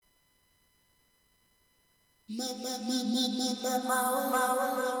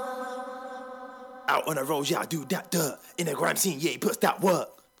Out on the road, yeah, I do that dirt. In the grime scene, yeah, he puts that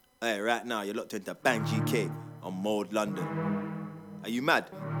work. Hey, right now, you're locked into Bang GK on Mode London. Are you mad?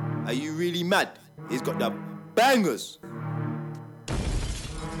 Are you really mad? He's got the bangers.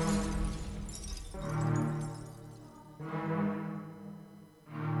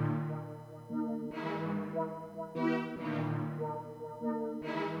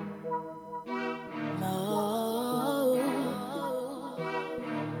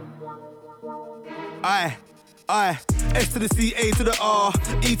 I, S to the C, A to the R,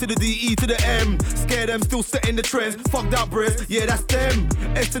 E to the D, E to the M. Scare them, still setting the trends. Fuck that breast, yeah, that's them.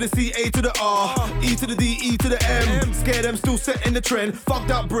 S to the C, A to the R, E to the D, E to the M. Scare them, still setting the trend. Fuck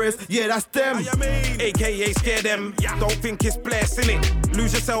that breast, yeah, that's them. AKA scare them, don't think it's blessed, innit?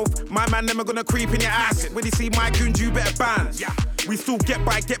 Lose yourself, my man never gonna creep in your ass. When you see my goons, you better ban. We still get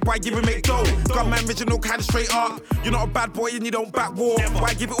by, give and make dough. Gunman original kind straight up. You're not a bad boy and you don't back war.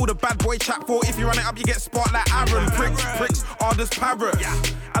 Why give it all the bad boy chat for? If you run it up, you get sparked like Aaron. Pricks are just parrots.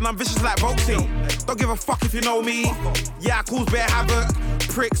 And I'm vicious like Volksy. Don't give a fuck if you know me. Yeah, I cause bare havoc.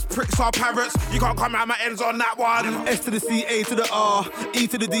 Pricks are parrots. You can't come out my ends on that one. S to the C, A to the R, E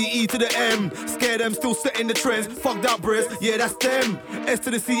to the D, E to the M. Scare them, still setting the trends. Fuck that breast, yeah, that's them. S to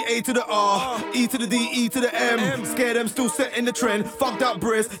the C, A to the R, E to the D, E to the M. Scare them, still setting the trend. Fuck that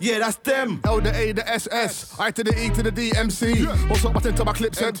breast, yeah, that's them. L to A to SS, I to the E to the D, MC. What's up, button to my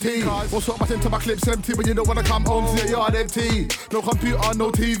clips empty? What's up, button to my clips empty? When you don't wanna come home to your yard empty. No computer,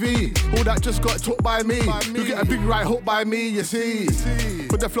 no TV. All that just got took by me. You get a big right hook by me, you see.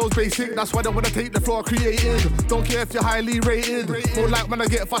 But the flow's basic, that's why they wanna take the floor created. Don't care if you're highly rated. More like when I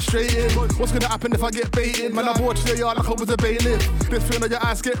get frustrated. What's gonna happen if I get baited? Man, I brought you to the yard like I was a bailiff. This feeling of your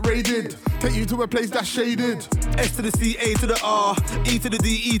ass get raided. Take you to a place that's shaded. S to the C, A to the R, E to the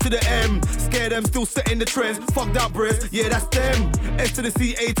D, E to the M. Scare them, still setting the trends. Fuck that breast, yeah, that's them. S to the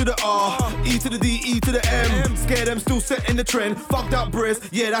C, A to the R, E to the D, E to the M. Scare them, still setting the trend. Fuck that breast,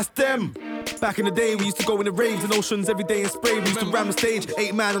 yeah, that's them. Back in the day, we used to go in the raves and oceans every day and spray. We used to ram the stage,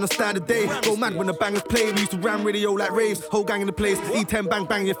 8 man on a standard day. Go mad when the bangers play. We used to ram radio like raves, whole gang in the place. E10 bang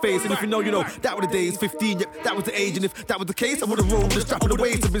bang in your face. And if you know, you know, that were the days. 15, yep, that was the age. And if that was the case, I would've rolled with a strap on the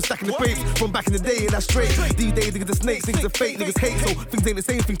waist. I've been stacking the grapes from back in the day, and that's straight. These days, niggas are snakes, niggas are fake, niggas hate. So things ain't the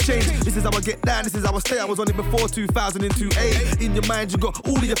same, things change. This is how I get down, this is how I stay. I was on it before 2002. In your mind, you got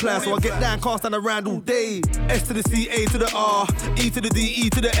all of your plans. So I get down, can't stand around all day. S to the C, A to the R, E to the D, E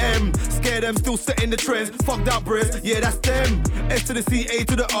to the M. Scare them, still setting the trends. Fuck that breast, yeah, that's them. S to the C, A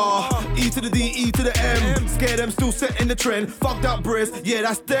to the R, E to the D, E to the M. Scare them, still setting the trend. Fuck that breast, yeah,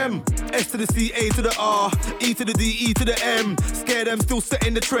 that's them. S to the C, A to the R, E to the D, E to the M. Scare them, still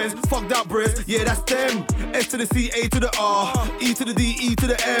setting the trends. Fuck that breast, yeah, that's them. S to the C, A to the R, E to the D, E to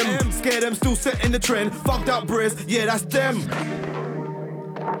the M. Scare them, still setting the trend. Fuck that breast, yeah, that's them.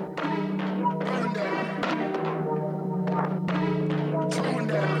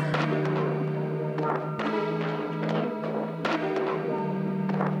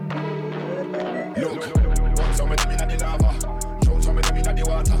 Look, some of them in the lava, some of them in the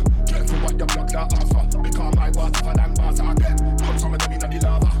water. Careful what you block that offer, because my water for them bars again. Some of them in the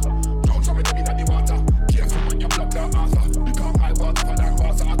lava, some of them in the water. Careful what you block that offer, because my water for them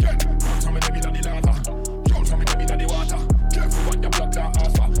bars again. Some of them in the lava, some of them in the water. Careful what you block that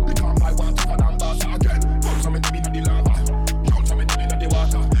offer, because my water for them bars again. Some of them in the lava, some of them in the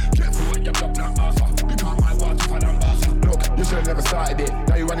water. Careful what you block that offer, because my water for them bars. Look, you should've never started it.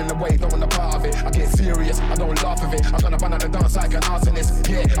 Now you're running away, don't want a part of it. I get serious, I don't laugh at it. I'm gonna run out the dance like an arsonist.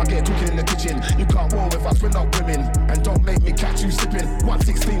 Yeah, I get cooking in the kitchen. You can't war with us, we're not women. And don't make me catch you slipping.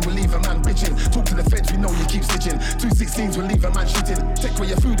 116 will leave a man bitching. Talk to the feds, we know you keep stitching. 216s will leave a man shitting. Take away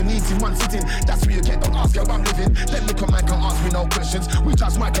your food and eat in one sitting. That's where you get, don't ask how I'm living. Then look at man, can't ask me no questions. We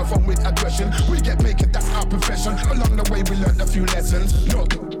just microphone with aggression. We get paid, that's our profession. Along the way we learned a few lessons.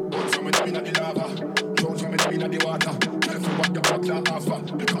 Look, some of them in the lava, some of them in the water. Careful what you block that offer,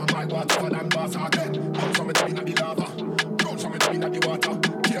 because my water for them bars again. Some of them in the lava, some of them in the water.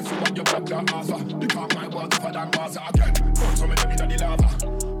 Careful what you block that offer, because my water for them bars again. Some of them in the lava,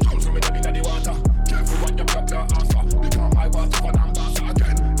 some of them in the water. Careful what you block that offer, because my water for them bars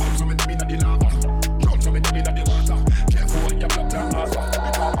again. Some of them in the lava, some of them in the water. Careful what you block that offer,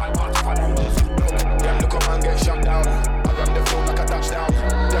 because my water for them bars. Them look up and get shut down. I run the floor like a touchdown.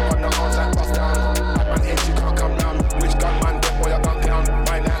 Them on the horns like bust down. Man, ain't you can't come down. Which gunman, them boy, I gun down.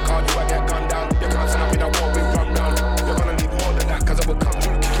 My neck card, you I get gunned down. You can't stand up in a war, we run down. You're gonna need more than that, cause I will come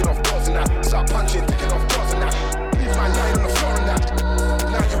through kicking off doors and that. Start punching, kicking off doors and that. Leave my line on the floor and that.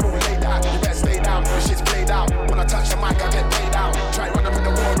 Now you're all laid out, you better stay down. The shit's played out. When I touch the mic, I get paid out.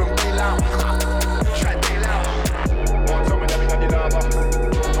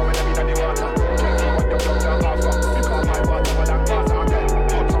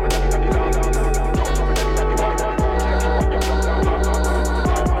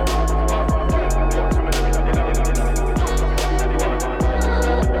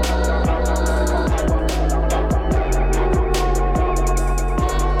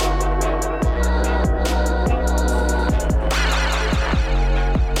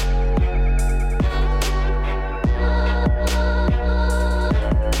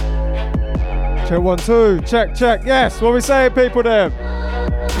 Check 1, 2, check, check. Yes, what we saying, people there?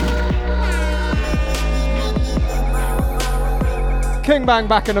 King Bang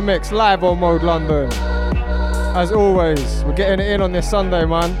back in the mix, live on Mode London. As always, we're getting it in on this Sunday,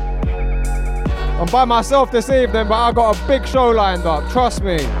 man. I'm by myself this evening, but I got a big show lined up, trust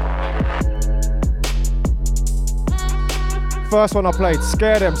me. First one I played,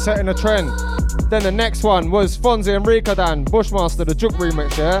 Scare Them, setting a trend. Then the next one was Fonzie and Rikadan, Bushmaster, the Juke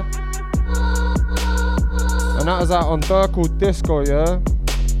remix, yeah? And that was out on Dirkle Disco, yeah?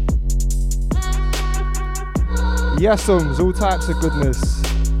 Yesums, all types of goodness.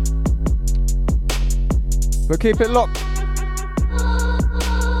 But keep it locked.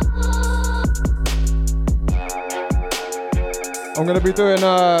 I'm gonna be doing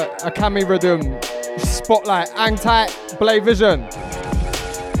a Cami Rhythm spotlight, hang tight, Blay Vision.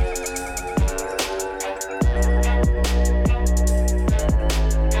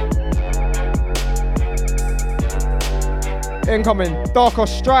 Incoming, Darker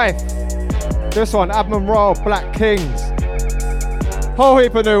Strife. This one, Admin Royal, Black Kings. Whole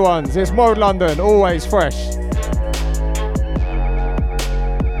heap of new ones. It's Mode London, always fresh.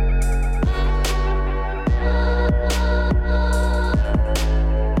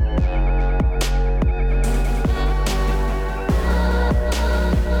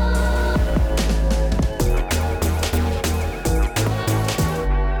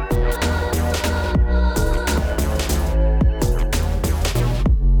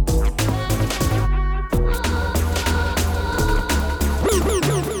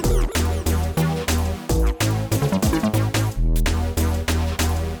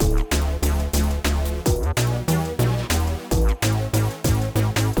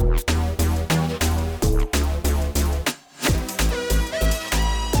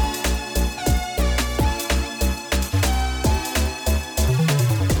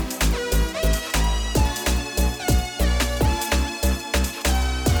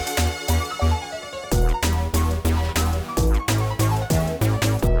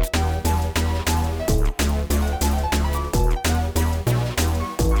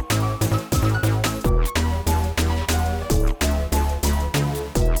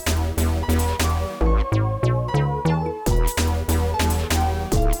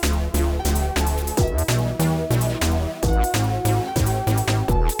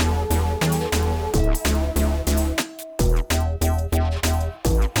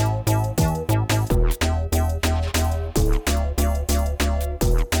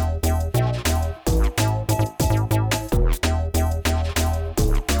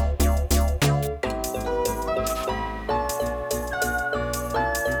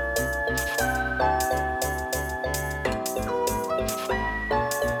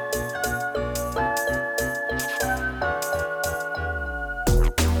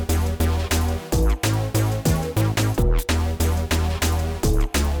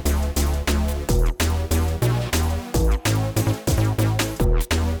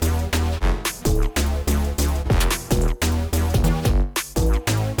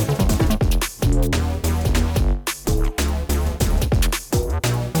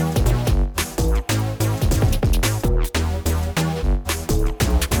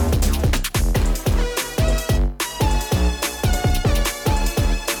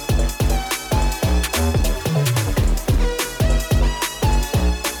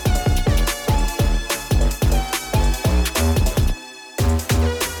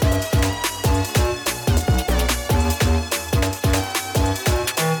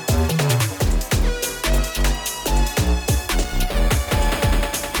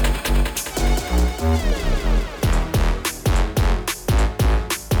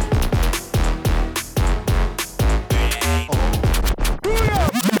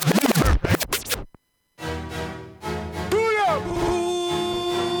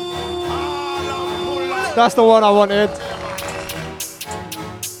 That's the one I wanted.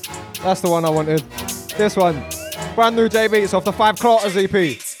 That's the one I wanted. This one. Brand new J Beats off the 5 Clarters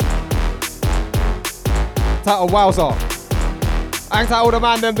EP. Titled Wowza. Hang tight all the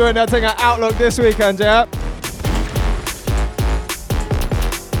man them doing their thing at Outlook this weekend, yeah?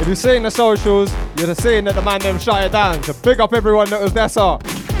 If you've seen the socials, you'd have seen that the man them shut it down. So big up everyone that was there, sir.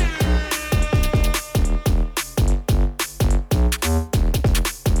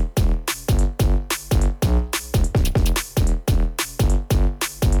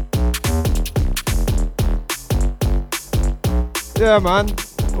 Yeah, man.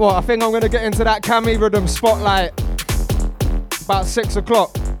 Well, I think I'm going to get into that Cami Rhythm spotlight about 6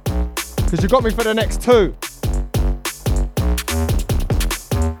 o'clock. Because you got me for the next 2.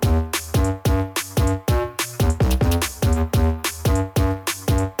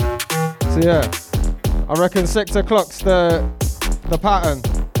 So yeah. I reckon 6 o'clock's the pattern.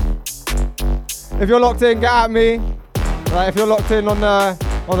 If you're locked in, get at me. Like if you're locked in on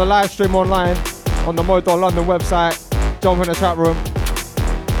the live stream online, on the Mode.London website, jump in the chat room.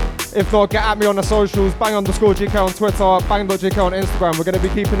 If not, get at me on the socials, bang_GK on Twitter, bang.GK on Instagram. We're going to be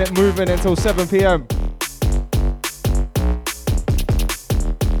keeping it moving until 7 p.m.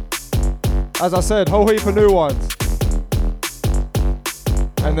 As I said, whole heap of new ones.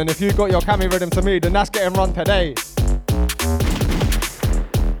 And then if you got your Cami rhythm to me, then that's getting run today.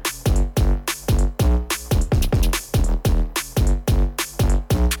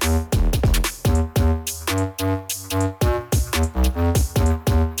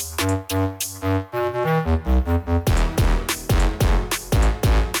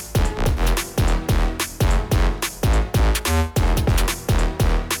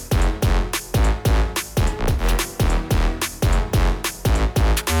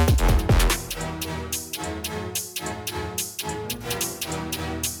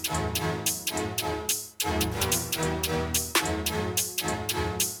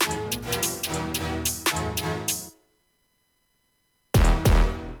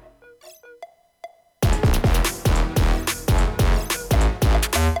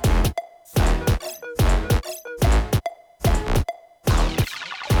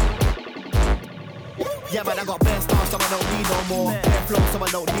 Yeah, man, I got bare stars, so I don't need no more. Bare flow, so I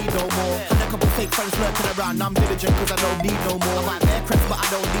don't need no more. And a couple fake friends lurking around, I'm diligent cause I don't need no more. I got bare creds, but I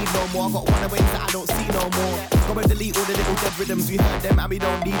don't need no more. I got one of ways that I don't see no more. Go and delete all the little dead rhythms, we heard them and we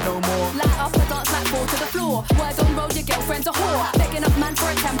don't need no more. Light up a dance like fall to the floor. Word on road, your girlfriend's a whore. Begging up man for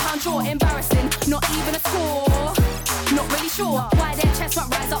a £10 draw. Embarrassing, not even a score. Not really sure why their chest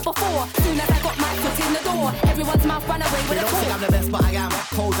won't rise up before. Soon as I got my foot in the door, everyone's mouth ran away with a don't call. think I'm the best, but I am.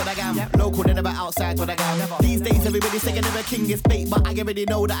 Cold that I am. Local, then about outside what I am. These days, everybody's saying they're a king is fake, but I already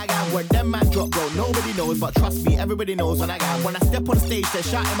know that I am. When them man drop, bro, nobody knows, but trust me, everybody knows what I am. When I step on stage, they're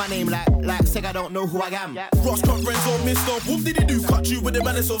shouting my name like say I don't know who I am. Ross conference or Mr. Whoop did he do? Cut you with the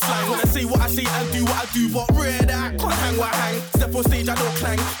manners of slang. When I say what I say and do what I do, but rare that I can't hang what I hang. Step on stage, I don't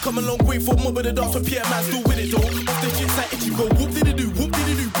clang. Come a long way for mob of the dance with Pierre Man, still with it though. Off the shit's like itchy go, whoop did he do? Whoop did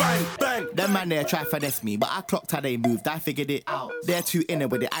he do? Bang, bang. Them man there try finesse me, but I clocked how they moved, I figured it out. They're too in it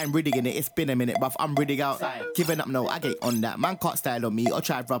with it, I'm ridding it. It's been a minute, bruv, I'm ridding out. Giving up, no, I get on that. Man can't style on me or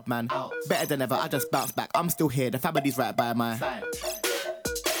try rub, man. Better than ever, I just bounce back. I'm still here, the family's right by my side.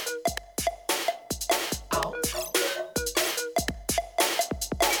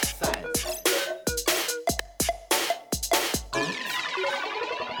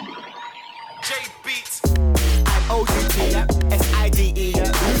 O-U-T-S-I-D-E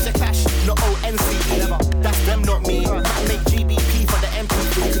Use the cash, not O-N-C-E That's them, not me. I make GBP for the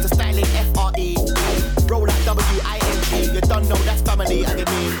MP3 cause the styling F-R-E Roll like W-I-N-G You don't know that's family, I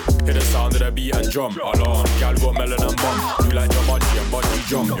mean. Hear the sound of the beat and drum. Alarm, gal got melon and bum. You like Jumanji and bungee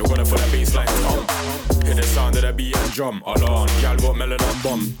jump. You're gonna feel that bass like tom. Hear the sound of the beat and drum. Alarm, gal got melon and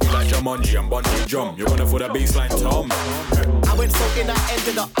bum. You like Jumanji and bungee jump. You're gonna feel that bass like tom. I went so in, I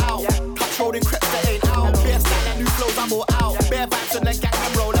ended up out. Controlling creps that ain't out. Bare style and new flows, I'm all out. Bare vibes and the gang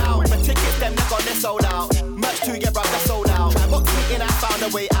and roll out. My tickets, them, they got, they're sold out. Merch too, yeah, bruv, they're sold out. Try box me in, I found a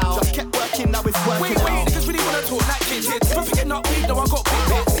way out. Just kept working, now it's working out. Wait, niggas really wanna talk like kids hits. Don't forget not weed, no, I got big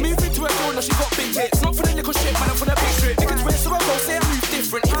bits. Move into a door, now she got big hits. Not for the little shit, man, I'm for the big shit. Niggas wear so I go, say I move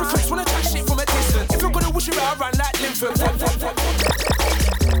different. Hypocrites wanna chat shit from a distance. If you're gonna wish you out, I run like Linford.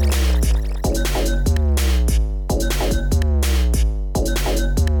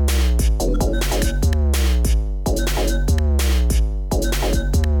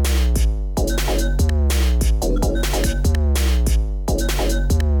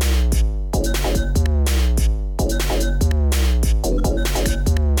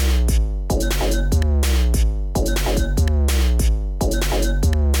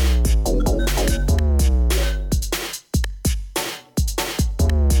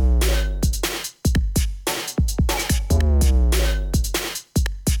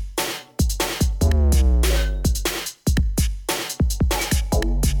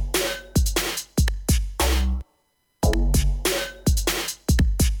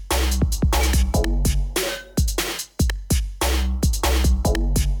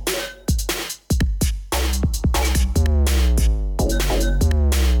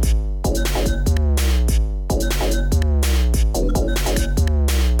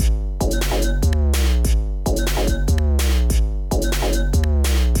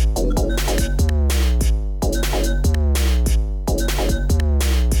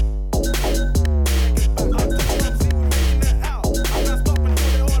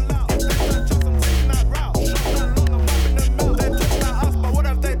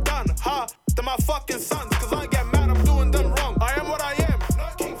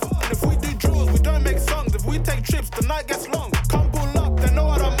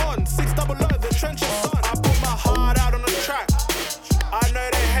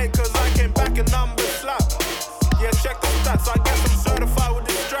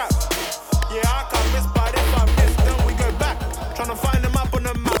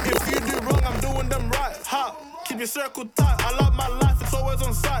 your circle tight. I love my life, it's always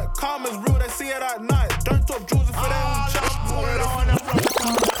on sight. Calm is real, they see it at night. Don't talk jewels if it ain't with chat.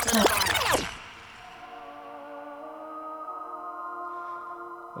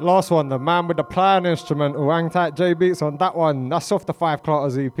 Last one, the man with the plan instrumental, Angtat J Beats on that one. That's off the 5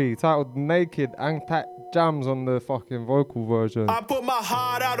 Clutters EP, titled Naked. Angtat jams on the fucking vocal version. I put my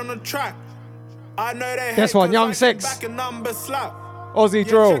heart out on the track. I know they Guess hate one, Young I Six. back and number slap. Aussie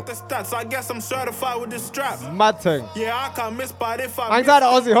drill. Check the stats, I guess I'm certified with this strap. Mad thing. Yeah, I can't miss, but if I Angtat the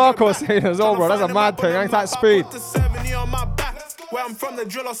Aussie hardcore scene as well, bro. That's a mad thing. Angtat speed. I put the 70 on my back. Where I'm from, the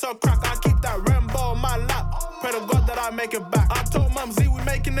drill or so crack. I keep that Rambo on my lap. Pray to God that I make it back. I told Mum Z we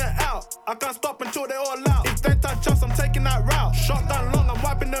making it out. I can't stop until they all out. If they touch us, I'm taking that route. Shot down long, I'm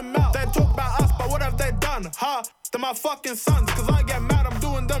wiping them out. They talk about us, but what have they done? Ha, they're my fucking sons. Cause I get mad, I'm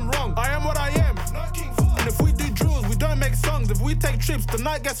doing them wrong. I am what I am. And if we do drills, we don't make songs. If we take trips, the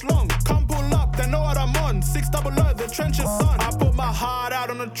night gets long. Come pull up, they know what I'm on. 600, the trenches, son. I put my heart out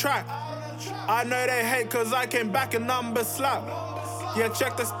on the track. I know they hate cause I came back and number slap. Yeah,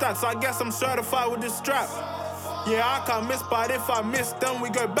 check the stats, I guess I'm certified with this strap. Yeah, I can't miss, but if I miss, then we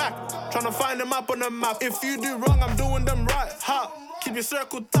go back. Tryna find them up on the map. If you do wrong, I'm doing them right. Ha, keep your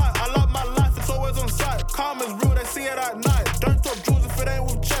circle tight. I love my life, it's always on sight. Calm is real, they see it at night. Don't talk jewels if it ain't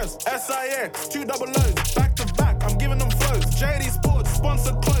with chest. SIX, 2 double O's, back to back, I'm giving them flows. JD Sports,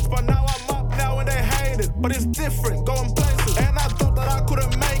 sponsored clothes, but now I'm up now and they hate it. But it's different, going places. And I thought that I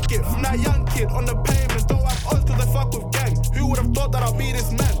couldn't make it. From that young kid on the pavement, don't have odds cause they fuck with gang. Who would have thought that I'll be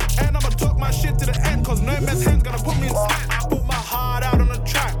this man? And I'ma talk my shit to the end, cause no man's hand's gonna put me in slack. I put my heart out on the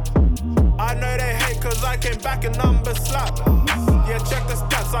track. I know they hate cause I came back and number slap. Yeah, check the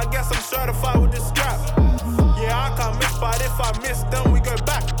stats, I guess I'm certified with this strap. Yeah, I can't miss, but if I miss, then we go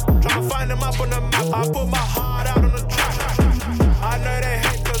back. Tryna find them up on the map. I put my heart out on the track. I know they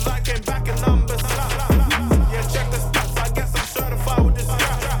hate cause I came back and number slap. Yeah, check the stats, I guess I'm certified with this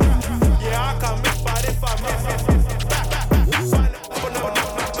strap. Yeah, I can't miss, but if I miss, back. Find them up on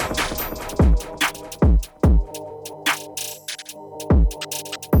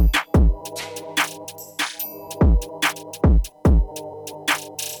the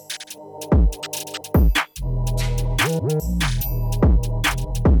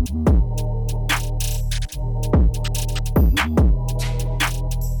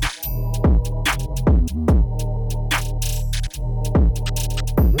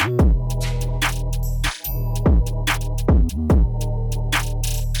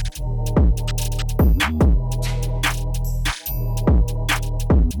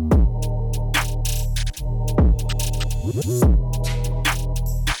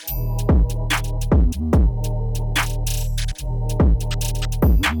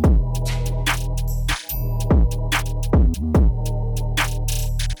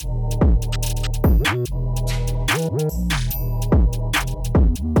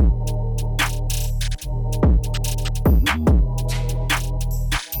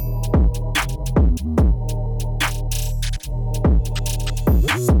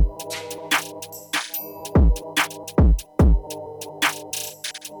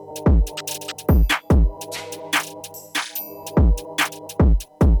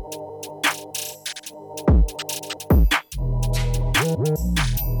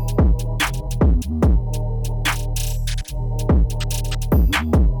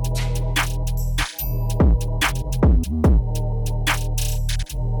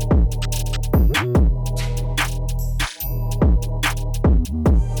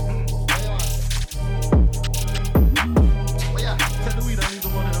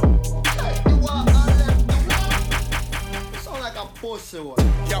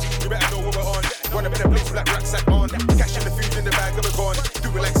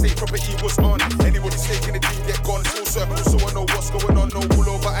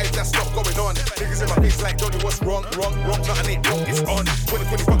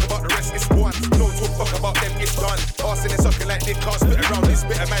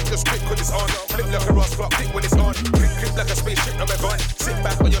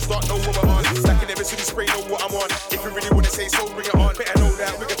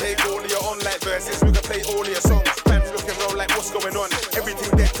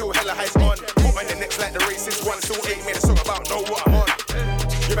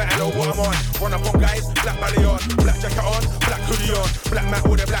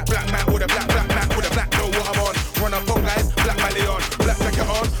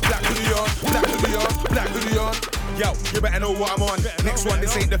You better know what I'm on. Next one,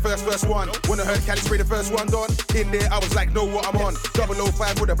 this ain't the first one. When I heard Cali spray the first one done, in there I was like, know what I'm on.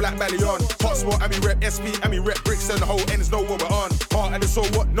 005 with a black belly on. Hot spot, I mean rep SP, I mean rep bricks, and the whole ends know what we're on. Heart and the soul,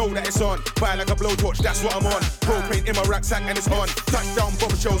 what? Know that it's on. Fire like a blowtorch, that's what I'm on. Propane in my rucksack and it's on. Touchdown,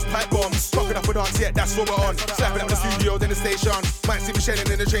 bomb shows, pipe bombs. Fucking up a dance, yeah, that's what we're on. Slapping up the studio, then the station. Might see me shelling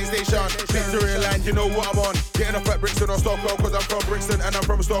in the train station. Victoria line, you know what I'm on. Getting off at Brixton or Stockholm, cause I'm from Brixton and I'm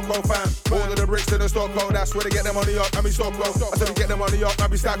from Stockholm, fam. All of the Brixton and Stockholm, that's where they get them on the up. I mean Stockholm. I said we get them on the up, I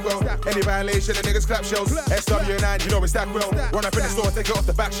be Stackwell. Any violation, the niggas clap shells. SW9, you know it's Stackwell. Run up in the store, take it off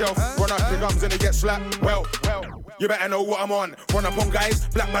the back shelf. Run up the gums and it gets slapped. Well, you better know what I'm on. Run up on guys,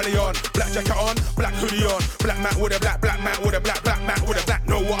 black belly on, black jacket on, black hoodie on, black mat with a black mat with a black mat with a black.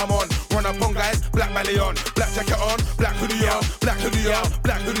 Know what I'm on. Run up on guys, black belly on, black jacket on, black hoodie on, black hoodie on,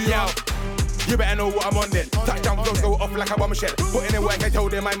 black hoodie on. You better know what I'm on then. Touchdown flows go off like a bomb shell. Put in the work, I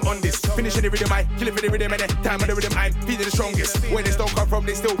told them I'm on this. Finishing the rhythm, I kill it for the rhythm, and the time of the rhythm, I'm feeding the strongest. Where this don't come from,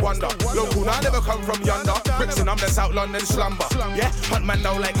 they still wonder. Local, now I never come from yonder. Brixton, I'm the South London slumber. Yeah, hunt man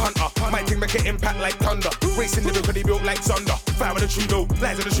now like Hunter. My thing make an impact like thunder. Racing the river, they built like thunder. Fire with the true low,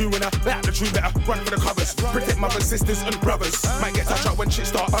 lies of the true winner. Like the true better, run for the covers. Protect mothers, sisters, and brothers. Might get touched up when shit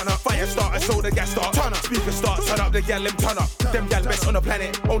start. Turn up, fire start, I saw the gas start. Turn up, speaker start, turn up, the gal them turn up. Them gal best on the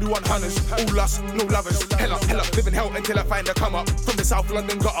planet, only 100s. All lust, no lovers. Hell up, living hell until I find a come up. From the South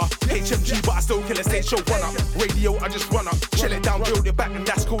London gutter, HMG, but I still kill a stage show run up. Radio, I just run up, chill it down, build it back, and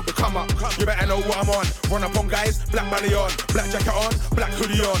that's called the come up. You better know what I'm on. Run up on guys, black belly on, black jacket on, black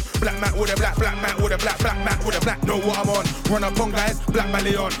hoodie on, black mat with a black mat with a black mat with a black. Know what I'm on. Run up on guys, black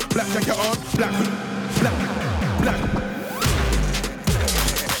belly on, black jacket on, black.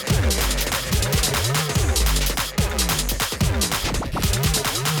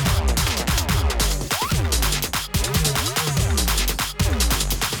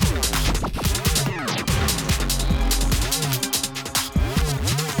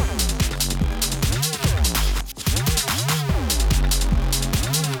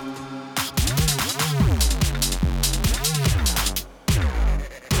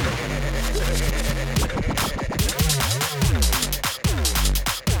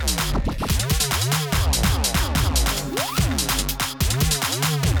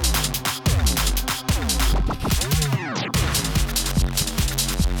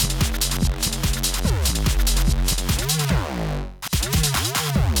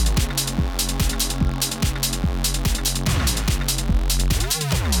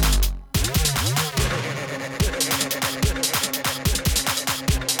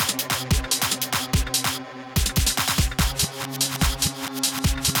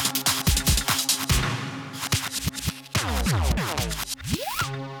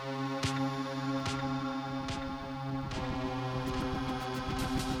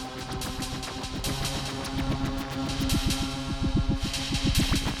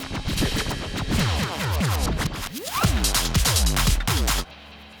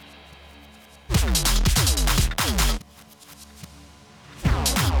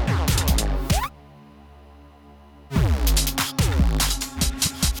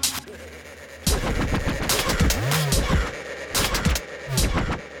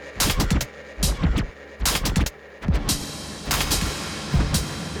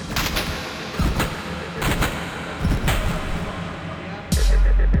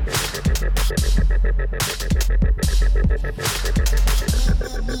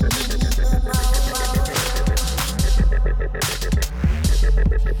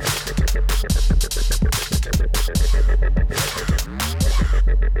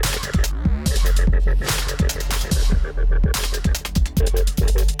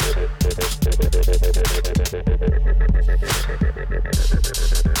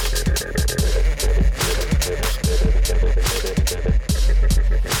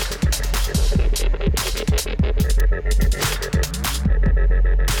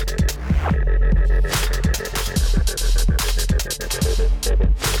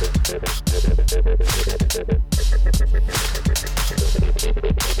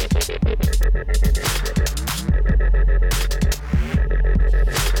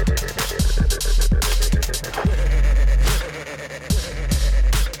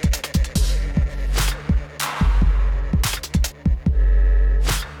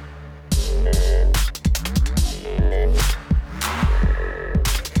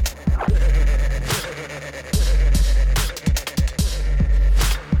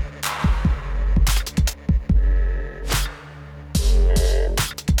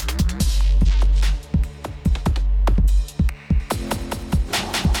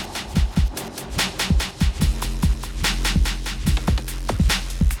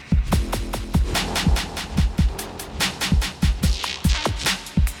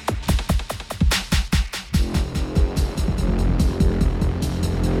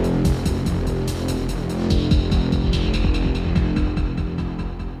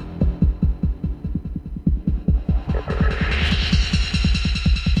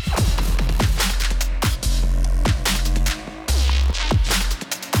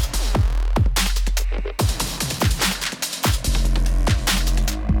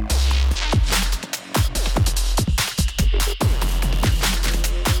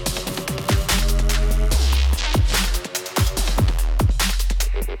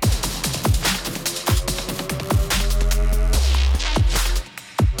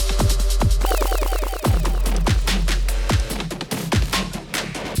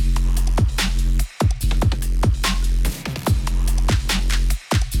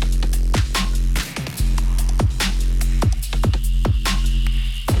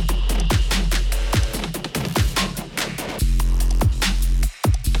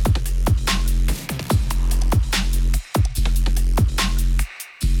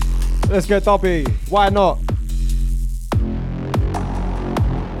 Let's get Dobby. Why not?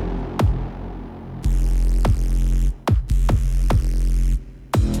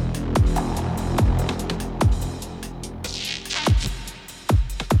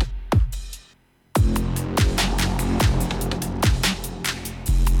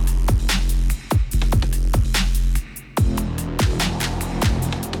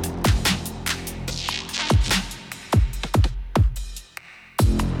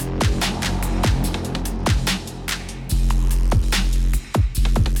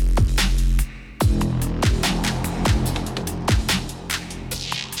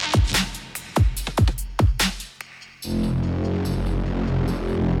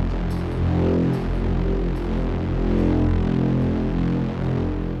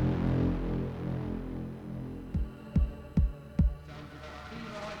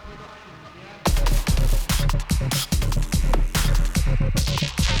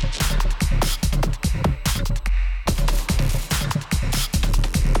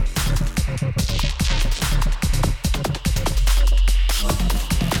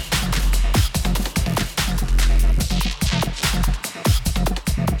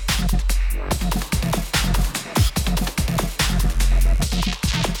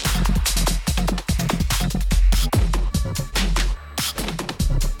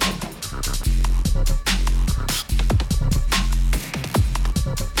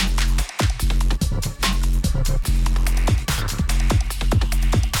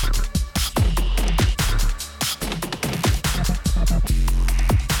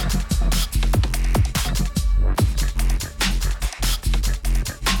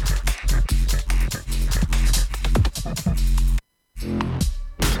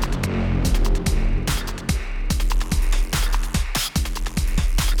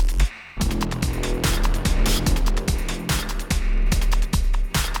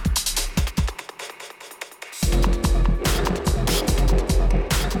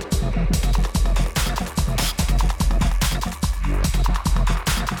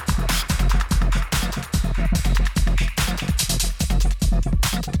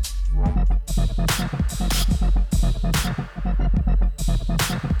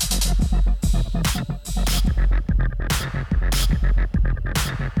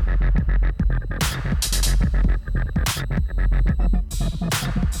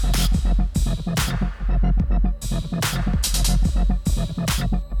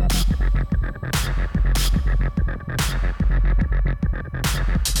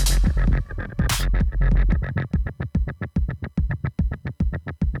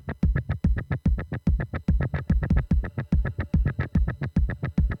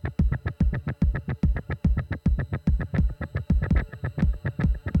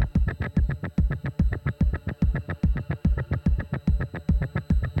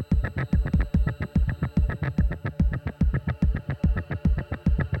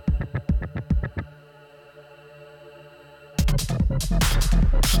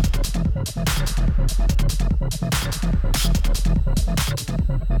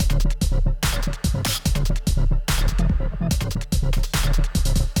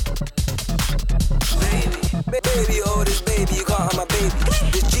 Baby, oh this baby, you can't have my baby.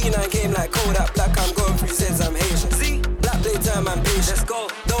 This G9 came like Kodak Black, I'm going through since I'm Haitian. See, black playtime, I'm patient. Let's go.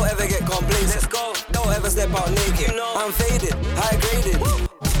 Don't ever get complacent. Let's go. Don't ever step out naked. You know. I'm faded, high graded.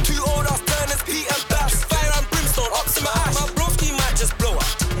 Two old ass turners, Pete and Bass. Fire and brimstone, ox in my ash. My broski might just blow up.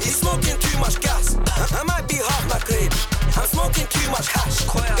 He's smoking too much gas. I might be half my grade. I'm smoking too much hash.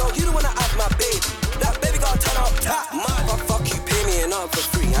 Yo, you don't wanna add my baby. That baby gotta turn up tap. Fuck you, pay me enough for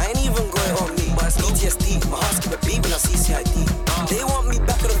free. I ain't even going on me. But it's PTSD. My heart skip a beat when I see CID. They want me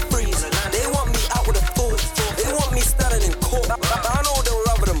back with a freeze. They want me out with a fool. They want me standing in court. But I know they'll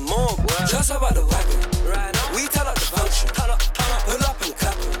rather the mob. Just about the wagon. We tell up the function. Pull up and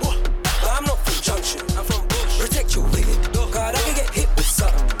clap. But I'm not from Junction. I'm from Bush. Protect your wicked. God, I can get hit with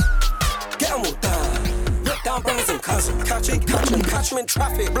something. Get them all down. Rip down brothers and cousins. Catch him in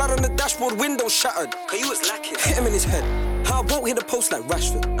traffic. Blood on the dashboard, window shattered. Cause you was lacking. Hit him in his head. I won't hit the post like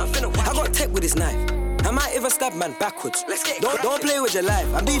Rashford. I got tech with his knife. I might even stab man backwards. Let's get don't play with your life.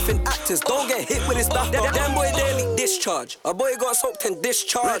 I'm beefing actors. Don't get hit with his stuff. Damn boy daily discharge. A boy got soaked and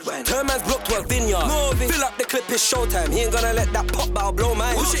discharged. Turn man's block to a vineyard. Fill up the clip, it's showtime. He ain't gonna let that pop bow blow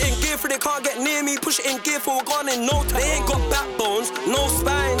mine. Push it in gear for they can't get near me. Push it in gear for we're gone in no time. They ain't got backbones, no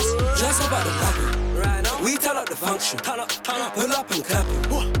spines. Just about the wagon. We turn up the function. Turn up, pull up and clap it.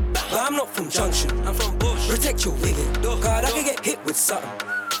 But I'm not from Junction. I'm from Bush. Protect your wicked. God, I can get hit with something.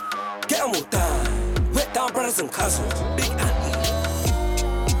 Get them all down. Wet down brothers and cousins. Big auntie.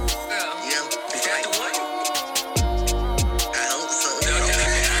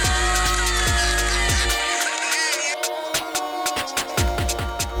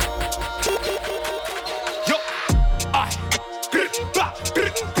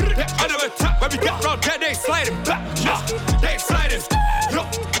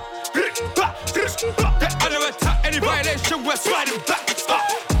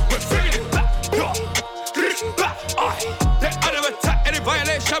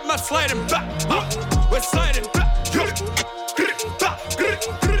 man sliding back. We're sliding back. They're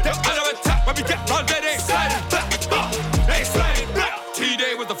under attack when we get round there, they sliding back. They sliding back.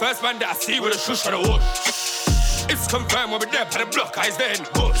 T-Day was the first man that I see with a shush and a whoosh. It's confirmed when we're there by the block, eyes there in the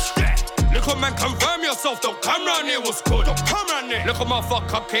bush. Little man, confirm yourself, don't come round here, what's good? Don't come round here. Little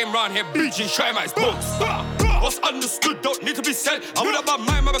motherfucker came round here, bleaching, showing my books. What's understood don't need to be said. I would have on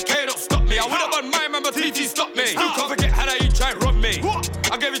my mama K, don't stop me. I would have on my mama TT, stop me. You can't forget how they try and rob me.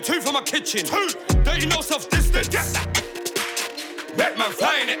 I gave you 2 from my kitchen. Don't you know self-distance? That man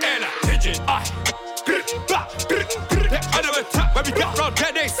fly in the air like pigeon. They're under attack when we get round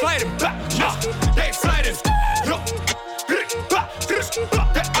there, they sliding back. They sliding.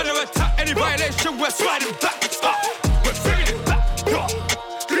 They're under attack, any violation, we're sliding back. We're feeling back.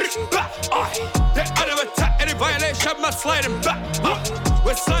 They're under attack, any violation, man sliding back.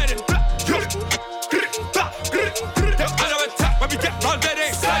 We're sliding back. They're under attack, when we get round there,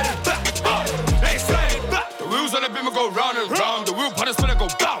 they sliding back. They sliding back. The wheels on the beam will go round and round. The wheel punners gonna go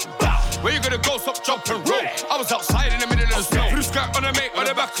down. Where you gonna go, stop, jump and roll. I was outside in the middle of the snow. Blue sky on the mate, on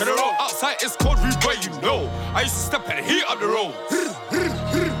the back of the road. Outside it's cold, read where you know. I used to step and heat up the road.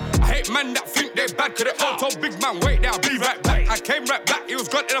 I hate man that think they bad, cause they all told big man, wait there, I'll be right back. I came right back, he was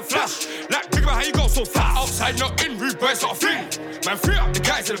gone in a flash. Like, big man, how you go so fast? Outside, not in, rude boy, it's not a thing. Man, free up the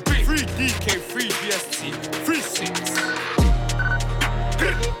guys in the beat. 3 DK, 3 DST, 3 6.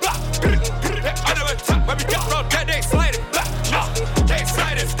 They're under attack, when we get round there, they sliding back. They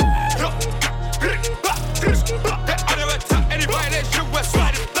sliding. They're under attack, any violation, we're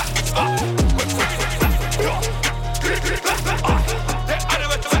sliding back. We're sliding back. They're under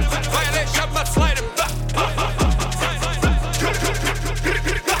attack, violation, man sliding back. They're under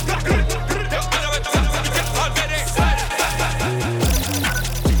attack, when we get round there, they sliding back.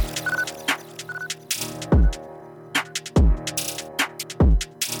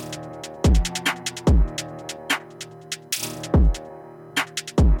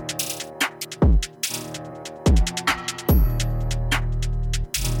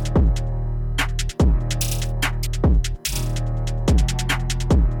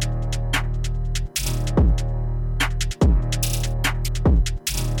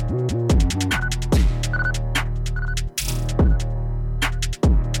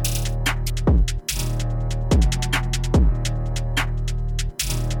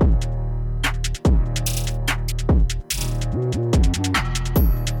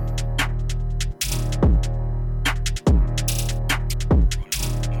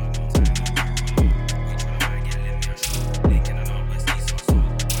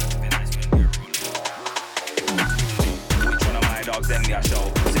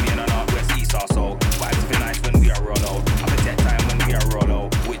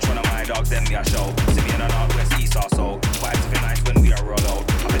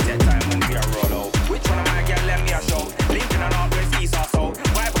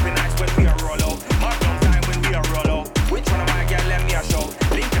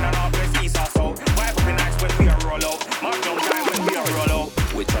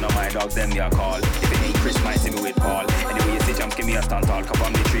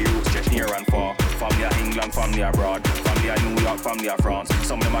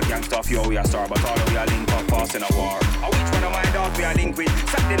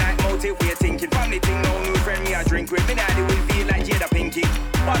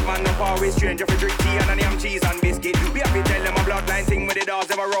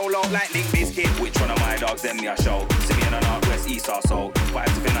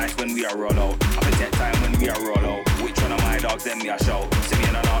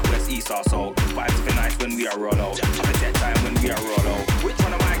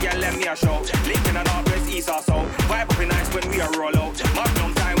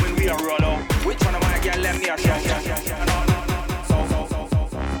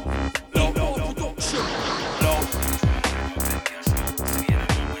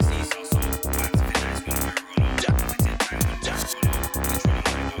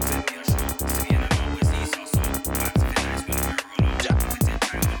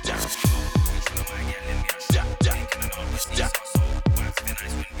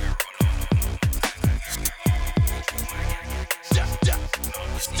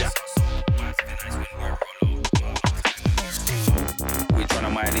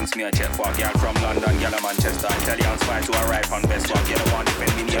 links me a check for a girl from London, girl of Manchester. Italian spy to arrive on best one. Get the one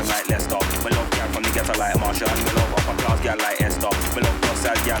defend me name like Leicester. Me love girl from the ghetto like Marshall. Me love upper class girl like Esther. Me love plus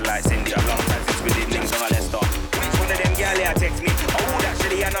size girl like Cindy. A long time since we did links on a Leicester. Which one of them girl here text me? Oh, would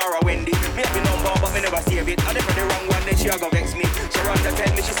actually an or a Wendy. Me have the number but me never save it. And if I the wrong one then she a go vex me. She run to tell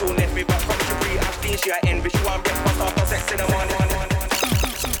me she soon left me. But from she free after she a envy. She want breakfast after sex in the morning.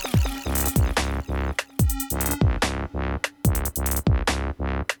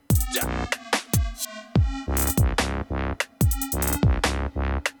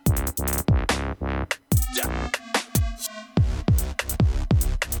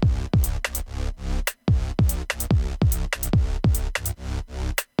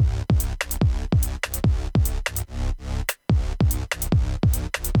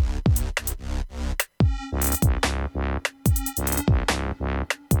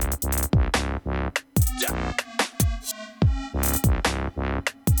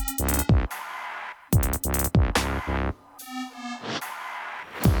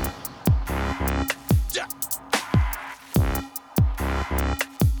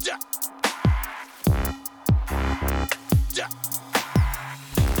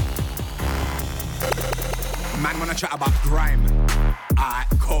 chat about grime. Alright,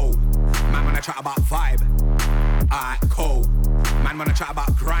 cool. Man wanna chat about vibe. Alright, cool. Man wanna chat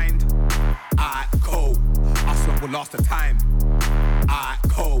about grind. Alright, cool. Us lot will last the time. Alright,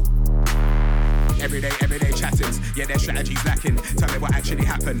 cool. Everyday chattings, yeah, their strategies lacking. Tell me what actually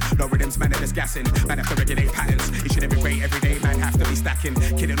happened. No rhythms, man, they're just gassing. Man, have to regulate patterns. It shouldn't be great everyday, man, have to be stacking.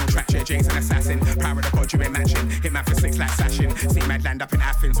 Killing all track, Jay's an assassin. Power of the god, you ain't matching. Hit man for 6 like sashing. See man land up in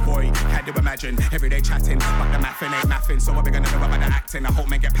Athens, boy, can't do imagine. Everyday chatting, but the mathing ain't mathing. So what we gonna do about the acting? I hope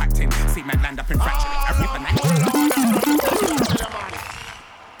men get packed in. See man land up in fraction.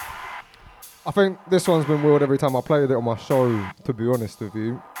 I think this one's been weird every time I played it on my show, to be honest with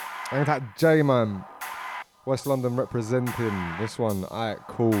you. Ain't that J-Man, West London representing this one, alright,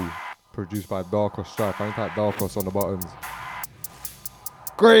 cool. Produced by Darkos Strife, ain't that Darkos on the buttons.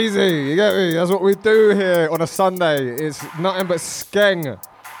 Crazy, you get me? That's what we do here on a Sunday. It's nothing but skeng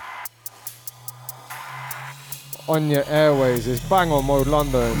on your airways. It's Bang on Mode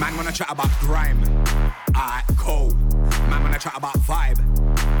London. Man wanna chat about grime, alright, cool. Man wanna chat about vibe,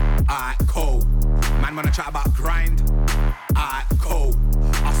 alright, cool. Man wanna chat about grind, alright, cool.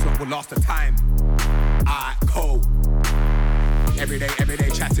 Us lot will last the time, alright, cool. Everyday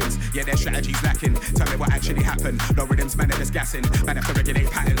chattings, yeah, their strategies lacking. Tell me what actually happened. No rhythms, man, they're just gassing. Man, have to regulate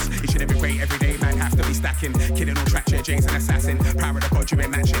patterns. It shouldn't be great everyday, man, have to be stacking. Killing all track, Jay's an assassin. Power of the god, you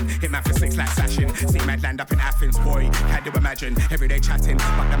ain't matching. Hit man for 6 like sashing. See man land up in Athens, boy, can't do imagine. Everyday chatting,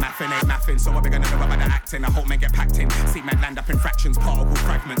 but the mathing ain't mathing. So what we gonna do about the acting? I hope men get packed in. See man land up in fractions, particle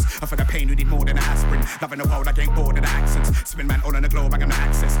fragments. And for the pain, we need more than an aspirin. Loving the world, I ain't bored of the accents. Spin man all on the globe, I got no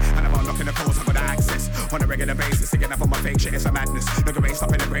access. And I'm unlocking the codes, I got the access. On a regular basis, singing up on my fake shit, it's a madness. Look at race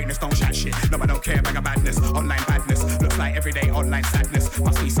up in the greatness, don't chat shit. No, I don't care about a badness. Online badness, looks like everyday online sadness.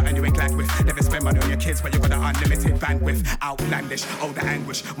 Must be something you ain't glad with. Never spend money on your kids, but you got an unlimited bandwidth. Outlandish, oh the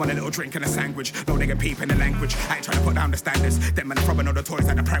anguish. Want a little drink and a sandwich. No nigga peep in the language. I ain't trying to put down the standards. Them man are throwing all the toys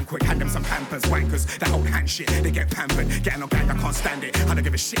at the pram quick. Hand them some pampers, wankers. That hold hand shit, they get pampered. Getting on gang, I can't stand it. I don't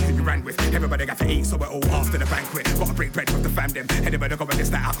give a shit who you ran with. Everybody got to eat, so we're all after the banquet. Gotta break bread with the fam them. Anybody go with this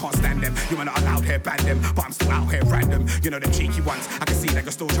that I can't stand them. You are not allowed here, ban them. But I'm still out here random. You know them cheeky ones. I can see that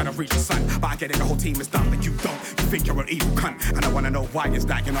you're still trying to reach the sun. But I get it, the whole team is done, but you don't. You think you're an evil cunt. And I wanna know why is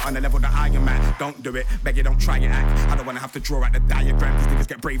that you're not on the level that I am at. Don't do it, beg you don't try your act. I don't wanna have to draw out the diagram. These niggas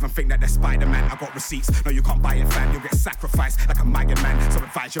get brave and think that they're Spider-Man. I got receipts, no you can't buy it fam. You'll get sacrificed like a Mayan man. So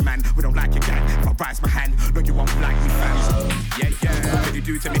advise your man, we don't like your gang. If I rise my hand, no you won't like me fam. Yeah. What did you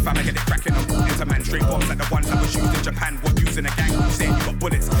do to me fam? I get it cracking on. Into man, straight bombs like the ones that was used in Japan. What using a gang? Saying you got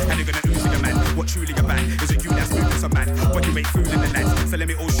bullets and you're gonna lose your man. What truly a man? Is it you that's moving so mad? When you make food in the lands. So let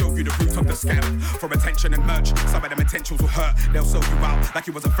me all show you the root of the scam. For attention and merch, some of them intentions will hurt. They'll sell you out like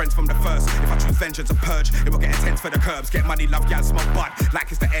you wasn't friends from the first. If I choose vengeance and purge, it will get intense for the curbs. Get money, love, gal, smoke bud,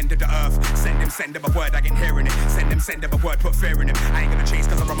 like it's the end of the earth. Send them a word, I ain't hearing it. Send them a word, put fear in him. I ain't gonna chase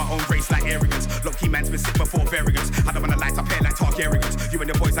cause I run my own race like arrogance. Low-key man's been sick before variants. I don't wanna light up here like Targaryens. You and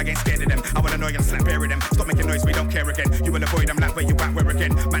the boys, I ain't scared of them. I wanna know you and slap bury them. Stop making noise, we don't care again. You will avoid them like where you at, where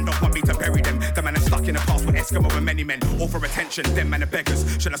again. Man don't want me to bury them. The man is stuck in the past with Eskimo and many men. All for attention, them man are beggars.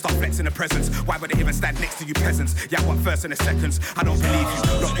 Should I start flexing the presence? Why would they even stand next to you peasants? Yeah, what first in a seconds? I don't believe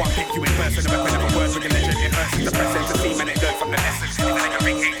you. Not one bit you in person. A weapon of a word with a legend. It hurts the present to see man it learn from the essence. If I can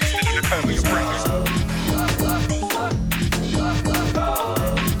bring hate, still in the curve of your breakfast.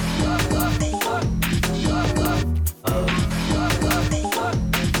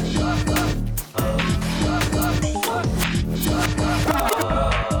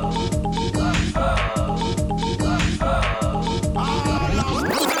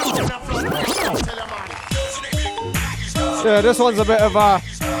 Yeah, this one's a bit of a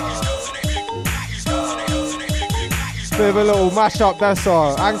little mashup, that's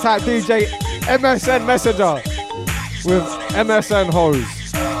all. Hang tight DJ MSN Messenger with MSN Hose.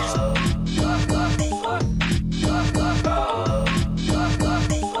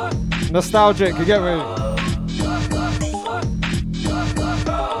 Nostalgic, you get me?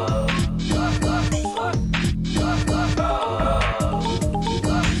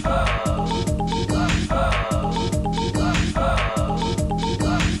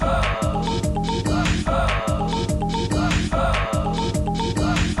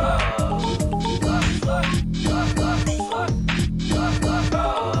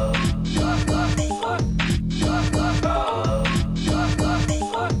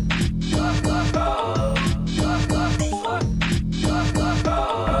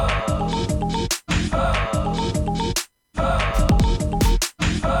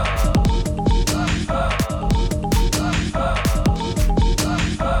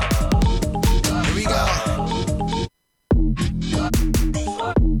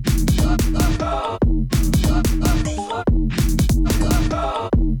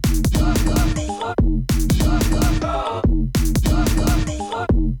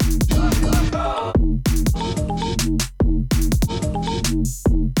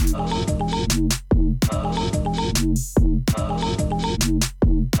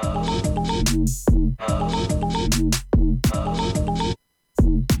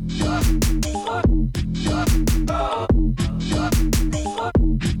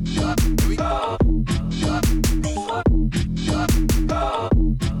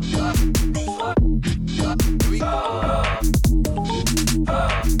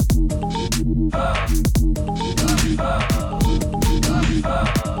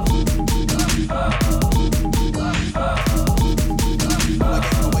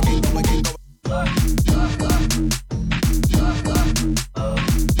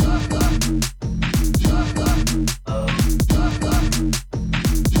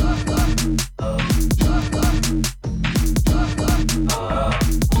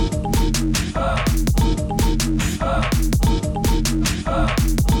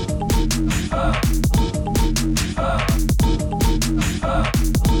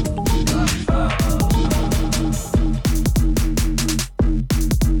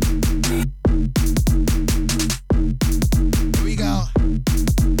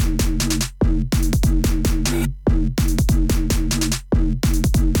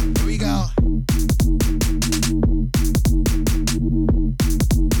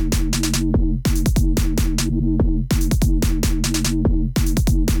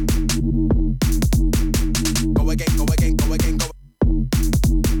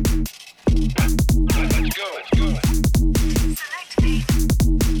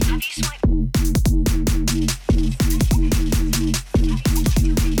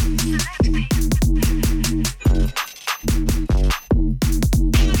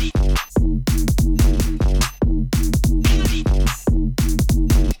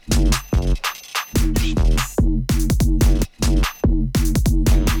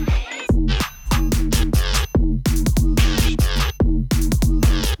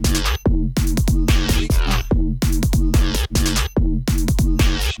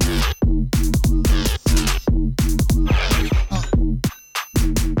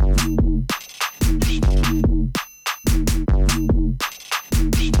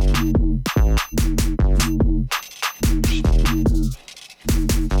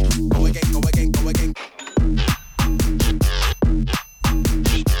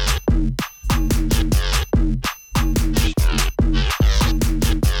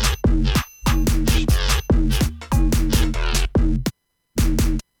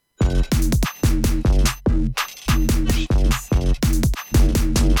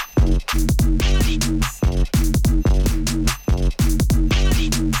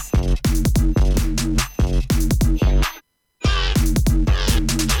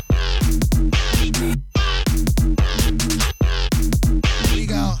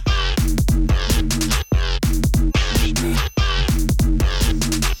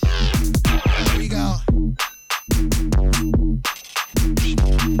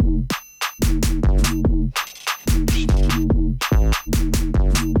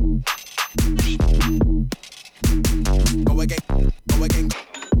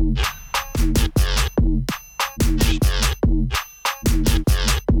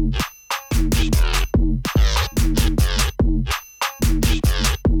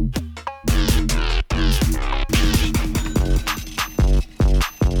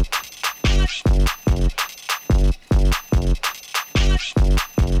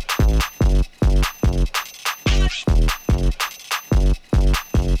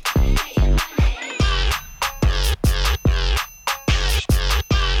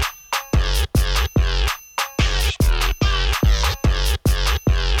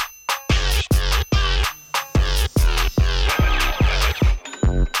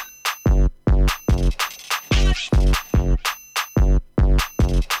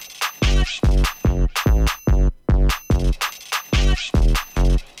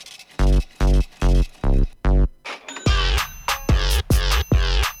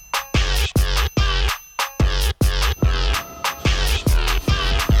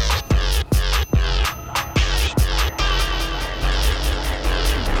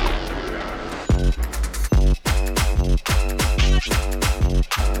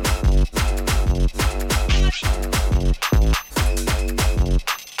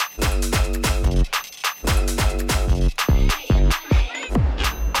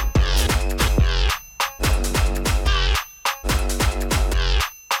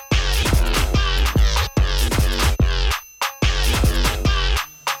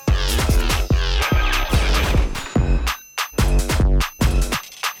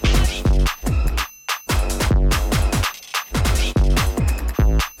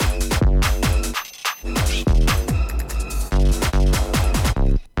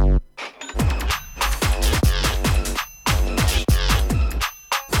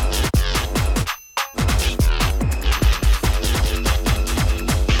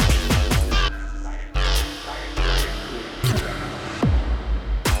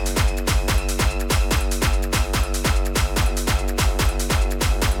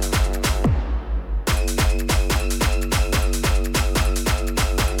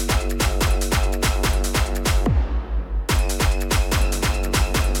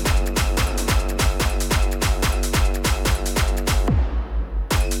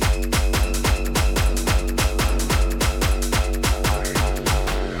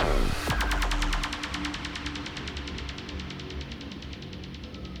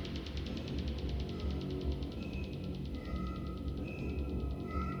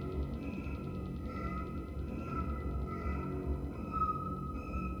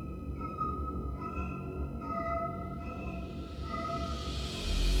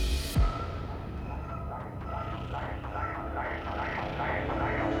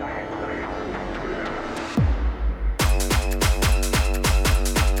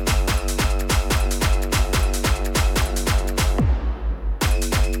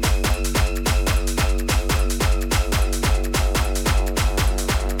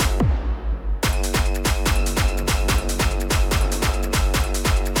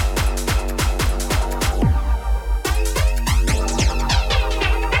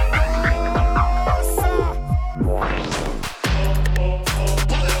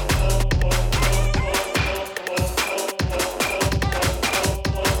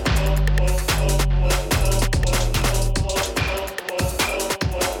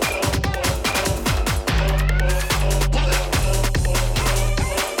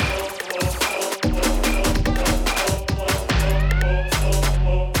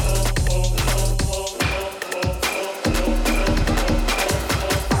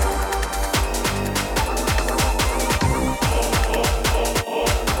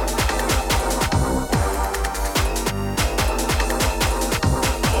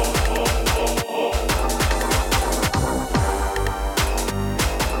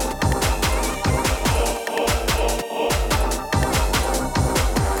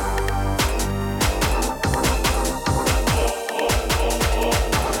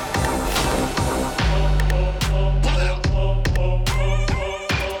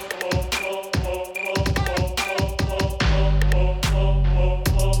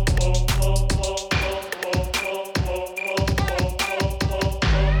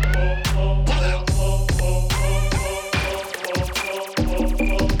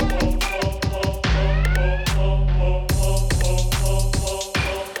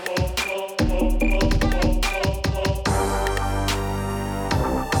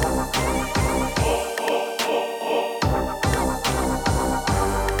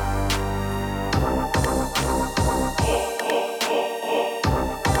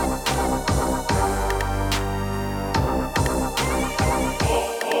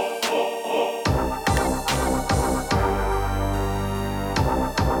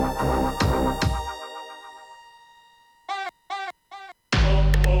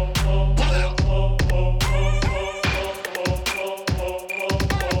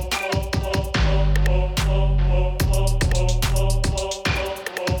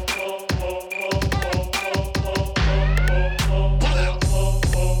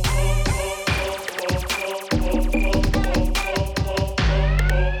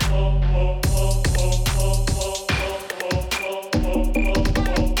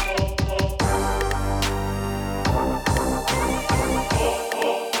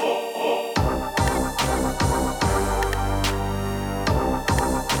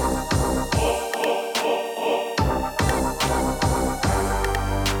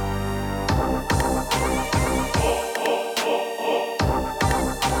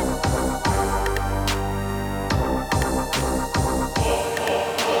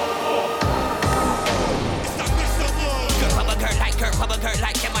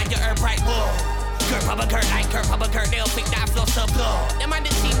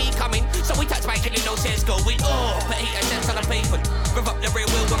 killing no sense going off. But he a sense on the pavement. Rev up the rear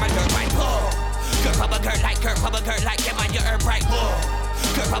wheel with my dirt bike. Girl pop a girl like, girl pop a girl like, yeah man, you're her bright.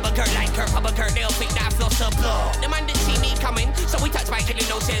 Girl pop a girl like, girl pop a girl, they'll think that I floss a blow. The man didn't see me coming, so we touch my killing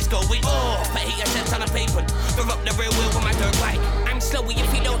no sense going off. But he a sense on the pavement. Rev up the rear wheel with my dirt bike. I'm slowy if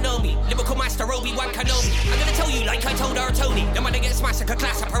you don't know me. Lyrical master Obi-Wan Kenobi. I'm gonna tell you like I told her Tony. The man that gets smashed like a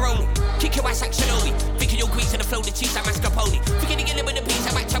glass of Peroni. Kick your ass like Shinobi. Thinking you'll grease to the flow, the cheese like mascarpone. Forgetting you live in a piece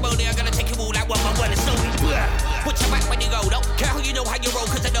like Machiavelli. I'm gonna take you all out one by one and slowly. Put your back when you go, don't care how you know how you roll,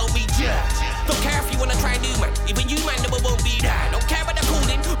 cause I don't mean don't care if you wanna try a new man. Even you man never won't be that. Don't care about the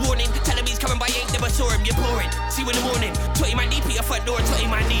calling, warning. Telling me he's coming by, ain't never saw him, you're boring. See you in the morning, 20 my knee, put your front door, 20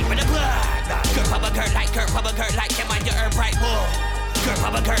 my knee. But the blood, girl pop a girl like, girl pop a girl like, yeah man, you're her bright boy. Girl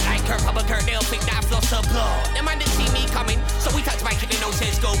pop a girl like, girl pop a girl, they'll think that I floss a blow. The man didn't see me coming, so we touch my killing no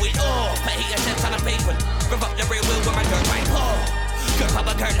sense going off. But he a sense on the pavement, rev up the rear wheel with my dirt bike. Girl pop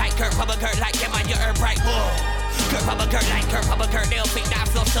a girl like, girl pop a girl like, yeah man, you're her bright boy. Girl pop a girl like, girl pop a girl, they'll think that I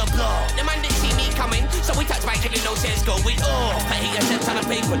floss a blow. The man didn't see me coming, so we touch my killing no sense going off. But he a sense on the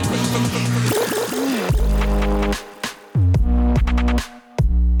pavement.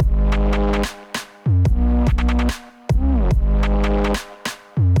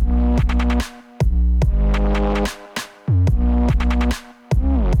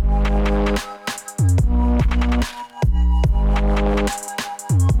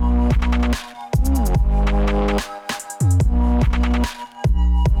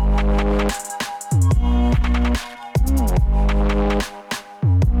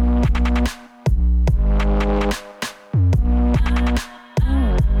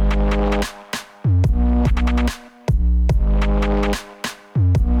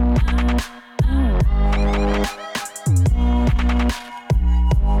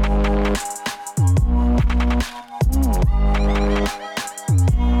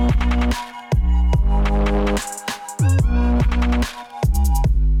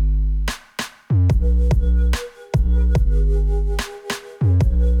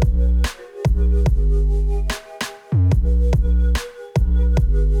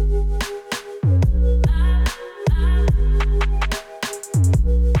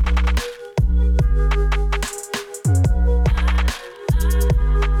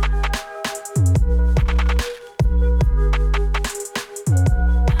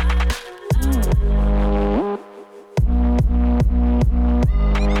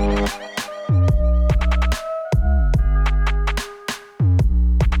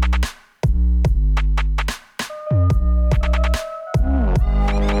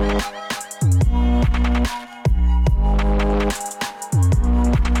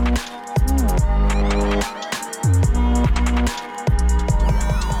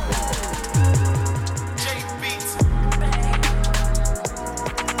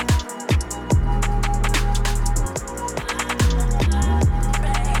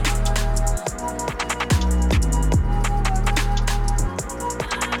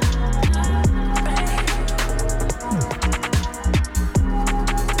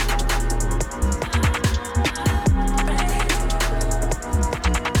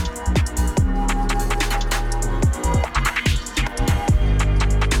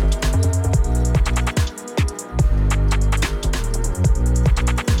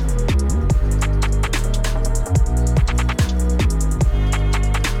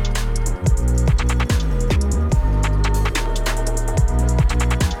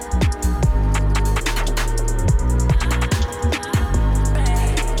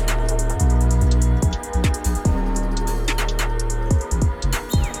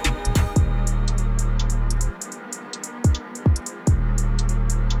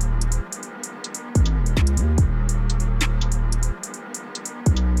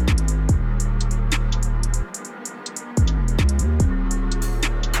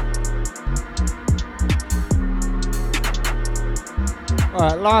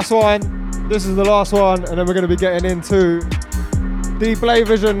 Alright, last one. This is the last one, and then we're going to be getting into the Blade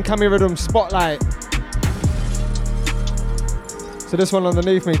Vision Cami Rhythm Spotlight. So this one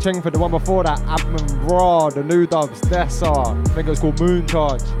underneath me, Chingford, the one before that, Abman Raw, the new dubs, Dessa, I think it was called Moon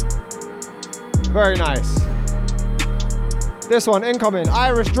Charge. Very nice. This one incoming,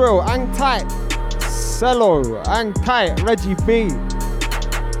 Irish Drill, Ang Tight, Cello, Ang Tight, Reggie B.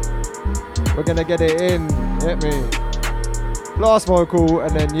 We're gonna get it in, hit me. Last vocal,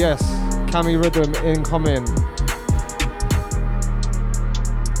 and then yes, Cami Rhythm incoming.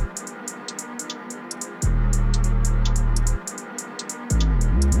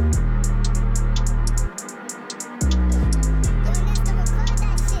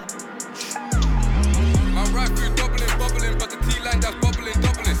 I ride through bubbling, but the T-line that's bubbling.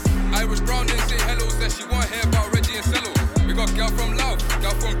 Irish brown in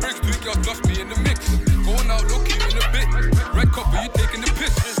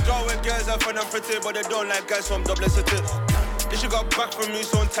pretty, but they don't like guys from Dublin City. If she got back from me,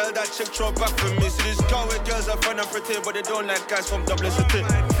 so tell that chick throw back from me. See, this girl with girls are fun and pretty, but they don't like guys from Dublin City.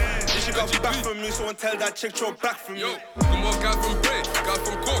 If she got back from me, so tell that chick throw back from me. Yo, some more guys from Bray, guys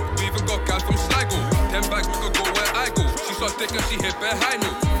from Cork, we even got guys from Sligo. 10 bags, we could go where I go. She saw thick and she hit bare high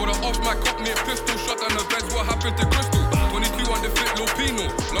note. For the ops, my cop me a pistol shot on the beds. What happened to Crystal? 22 on the fit, Lopino.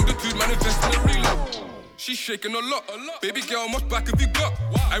 Longitude, man, invest in the reload. She's shaking a lot. Baby girl, much back have you got?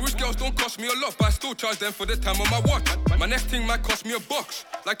 Irish girls don't cost me a lot, but I still charge them for the time on my watch. My next thing might cost me a box.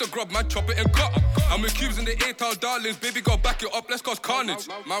 Like the grub, man, chop it and cut. I'm with cubes in the 8-town darlings. Baby girl, back it up, let's cause carnage.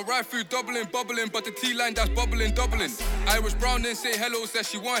 My ride through doubling, bubbling, but the T-line that's bubbling, doubling. Irish brown then say hello, says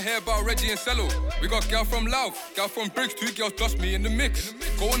she want hear about Reggie and Cello. We got gal from Louth, gal from Briggs, 2 girls just me in the mix.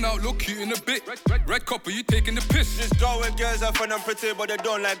 Going out, look cute in a bit. Red couple, you taking the piss. This girl with girls are fun and pretty, but they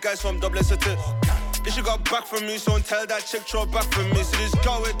don't like guys from Dublin City. If she got back from me, so tell that chick throw back from me. See, this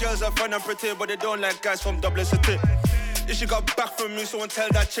girl with girls are fun and pretty, but they don't like guys from Dublin City. If she got back from me, so tell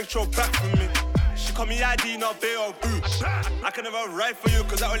that chick throw back from me. She call me ID, not Bay or Boots. I can never write for you,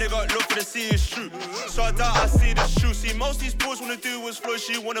 cause I only got love for the sea, it's true. So I doubt I see the shoe. See, most these boys wanna do is flow.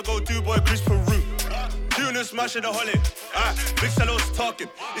 She wanna go do boy Greece Peru. Tuna smashing the holly. Big Shallow's talking.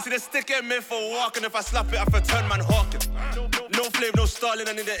 You see the stick ain't made for walking. If I slap it, I for turn man hawking. No flame, no stalling,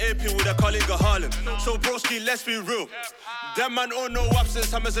 and in the AP with a colleague of Harlan. So broski, let's be real. Them man own no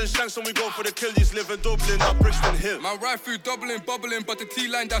wapses, hammers and shanks, and we go for the kill. These live in Dublin, not Brixton Hill. My ride through doubling, bubbling, but the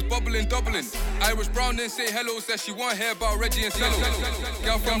T-line that's bubbling, doubling. Irish brown then say hello, says she want hear about Reggie and Cello.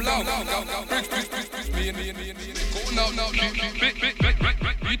 Girl from Louth, Briggs, me and me. Going out now, we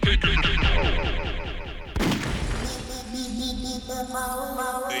take it.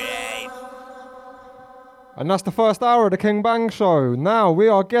 And that's the first hour of the King Bang Show. Now we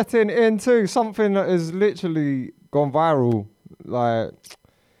are getting into something that has literally gone viral. Like,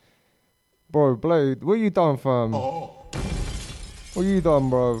 bro, Blade, what you done, fam? What you done,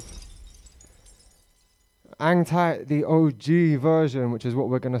 bro? Hang Tight, the OG version, which is what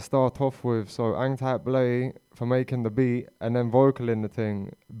we're going to start off with. So Hang Tight Blade for making the beat and then vocal in the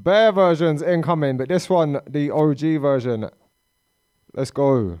thing. Bare versions incoming, but this one, the OG version. Let's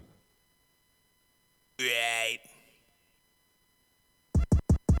go. Right.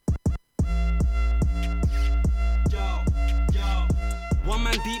 One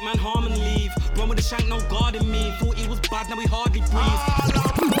man deep, man harm and leave. Run with the shank, no guard in me. Thought he was bad, now we hardly breathe.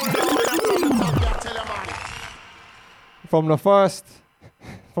 From the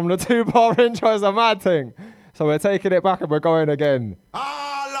 2-bar intro is a mad thing. So we're taking it back and we're going again.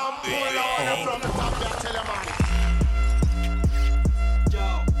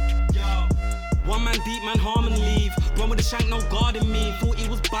 One man deep, man harm and leave. Run with the shank, no guard in me. Thought he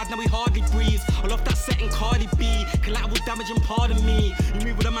was bad, now we hardly breathe. I love that set in Cardi B. Collateral damage and pardon me. You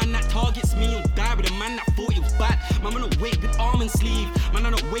move with a man that targets me. You'll die with a man that thought he was bad. Man, I'm not wake with arm and sleeve. Man,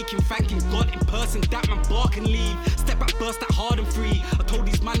 I'm not waking, thanking God in person. That man bark and leave. Step back, burst that hard and free. I told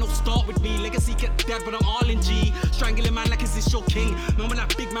these man, don't start with me. Legacy get dead, but I'm all in G. Strangling man like, is this your king? Man, when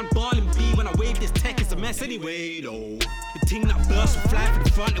that big man balling B. When I wave this tech, it's a mess anyway, though. The ting that burst will fly from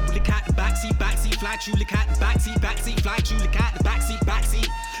the front. It will look at the backseat, fly to look at the backseat, fly to look at the backseat.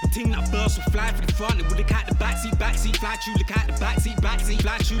 The ting that burst will fly from the front. It will look at the backseat, fly to look at the backseat, fly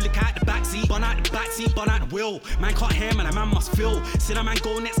to look at the backseat. Burn out the backseat, burn out the wheel. Man can't hear, man, a man must feel. See that man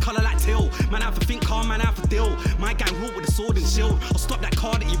go next colour like till. Man have to think calm, man have to deal. My gang walk with a sword and shield. I'll stop that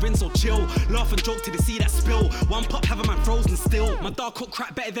car that you're in so chill. Laugh and joke till they see that spill. One pop have a man frozen still. My dog cook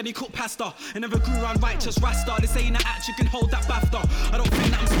crap better than he cook pasta. And never grew around righteous rasta. They saying that act you can hold that BAFTA. I don't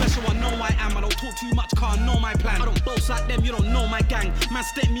think that I'm special, I know I am. I don't talk too much, car, I know my plan. I don't boast like them, you don't know my gang. Man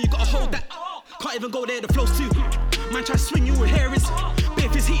step me, you gotta hold that. Can't even go there, the flow's too. Man try to swing you with Harris.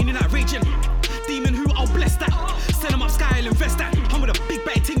 Biff is heating in that region. Demon who, I'll bless that. Send him up sky, I'll invest that. I'm with a big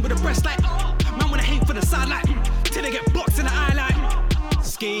batty ting with a breast light. Man wanna hate for the sidelight. Till they get boxed in the eye light.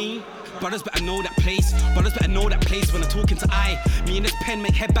 Scheme. Brothers better know that place. Brothers better know that place when I'm talking to I. Me and this pen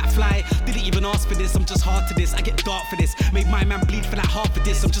make head back fly. Didn't even ask for this, I'm just hard to this. I get dark for this. Made my man bleed for that half of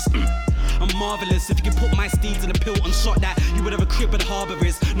this. I'm just I'm marvellous. If you can put my steeds in a pill and shot that, you would have a crib where the harbour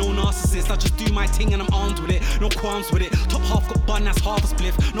is. No narcissist, I just do my thing and I'm armed with it. No qualms with it. Top half got bun, that's half a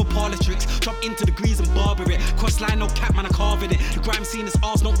spliff. No parlour tricks. Drop into degrees and barber it. Cross line, no cap, man, I carve in it. The grime scene is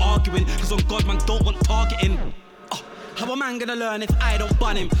ours, no arguing. Cause on God, man, don't want targeting. How a man gonna learn if I don't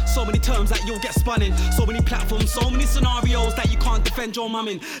bun him? So many terms that you'll get spun in. So many platforms, so many scenarios that you can't defend your mum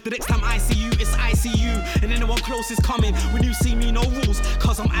in. The next time I see you, it's ICU. And anyone close is coming. When you see me, no rules.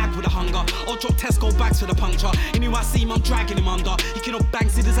 Cause I'm ag with a hunger. or drop Tesco bags for the puncture. Anyway, I see him, I'm dragging him under. He cannot bang,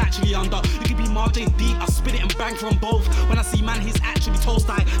 see there's actually under. You could be Marjane deep, I spit it and bang from both. When I see man, he's actually toast.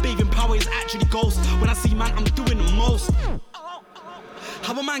 I bathing power is actually ghost. When I see man, I'm doing the most.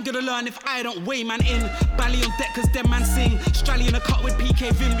 How a man gonna learn if I don't weigh man in? Bally on deck cause them man sing. Strally in a cut with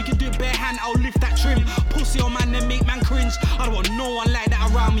PK Vim. We can do it bare hand, I'll lift that trim. Pussy on man, then make man cringe. I don't want no one like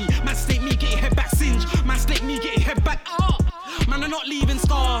that around me. Man snake me, get your head back singe. Man snake me, get your head back. Man, I'm not leaving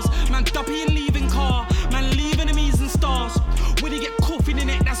scars. Man, duppy and leaving car. Man, leave enemies and stars. When you get coughing in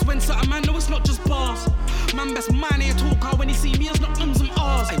it, that's when certain man know it's not just bars. Man, best man ain't talk car when he see me, it's not ums and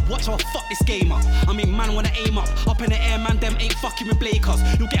ahs. Hey, watch how I fuck this game up. I mean, man wanna aim up. Up in the air, man, them ain't fucking with Blakers.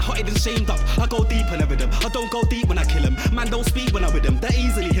 You'll get hotted and shamed up. I go deep on a rhythm. I don't go deep when I kill him. Man, don't speak when I'm with them. They're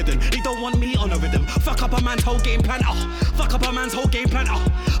easily hidden. They don't want me on a rhythm. Fuck up a man's whole game plan. Fuck up a man's whole game plan.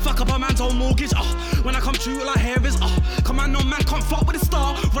 Fuck up a man's whole mortgage. When I come true, all I hear is come on, no man can't fuck with a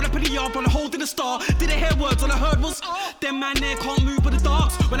star. Run up in the yard, run a hole in the star. Did I hear words all I heard was them man there can't move with the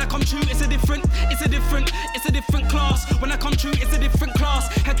darks. When I come true, it's a different class. When I come true, it's a different class.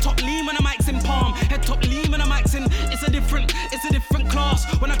 Head top lean when the mic's in palm. Head top lean when the mic's in. It's a different class.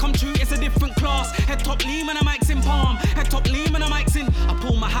 When I come true, it's a different class. Head top lean when the mic's in palm. Head top lean when the mic's in. I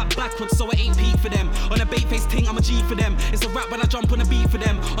pull my hat backwards so I ain't peak for them. On a bait face ting, I'm a G for them. It's a rap when I jump on a beat for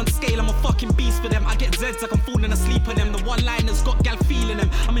them. On scale, I'm a fucking beast for them. I get Zeds like I'm falling asleep on them. The one-liners got gal feeling them.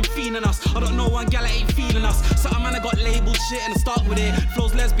 I mean feeling us. I don't know one gal that ain't feeling us. Certain man I got labeled shit and I start with it.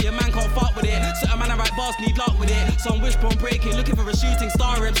 Flows lesbian, man can't fuck with it. Certain man I write bars, need luck with it. So I'm wishbone breaking, looking for a shooting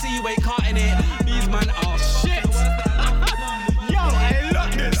star MC, you ain't cutting it. These man, oh shit. Yo, I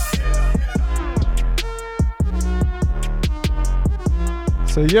love this.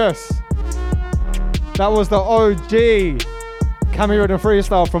 So yes, that was the OG Cameo and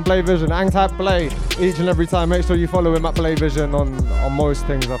freestyle from Blade Vision. Angtype Blade, each and every time. Make sure you follow him at Blade Vision on most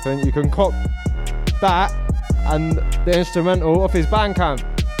things, I think. You can cop that and the instrumental off his Bandcamp.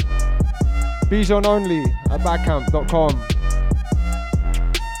 Bijon only at bandcamp.com.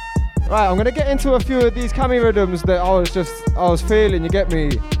 Right, I'm gonna get into a few of these cami rhythms that I was feeling, you get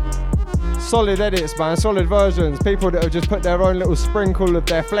me? Solid edits, man, solid versions. People that have just put their own little sprinkle of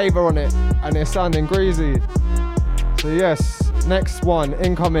their flavour on it and it's sounding greasy. So yes, next one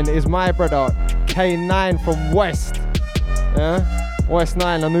incoming is my brother K9 from West. Yeah? West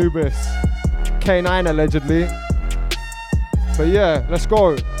 9 Anubis. K9 allegedly. But yeah, let's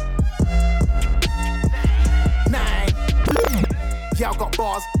go. Yeah, I got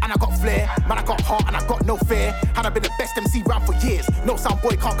bars and I got flair. Man, I got heart and I got no fear. And I've been the best MC round for years. No sound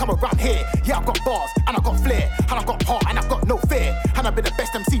boy can't come around here. Yeah, I got bars and I got flair. And I got heart and I got no fear. And I've been the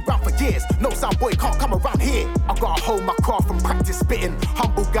best MC round for years. No sound boy can't come around here. I gotta hold my craft from practice spitting.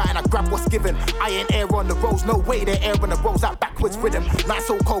 Humble guy and I grab what's given. I ain't air on the roads, no way they're air on the roads out backwards rhythm. Nice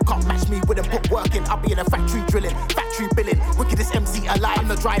so cold, can't match me with them. Put work in, I'll be in a factory drilling, factory billing. Wickedest MC alive. I'm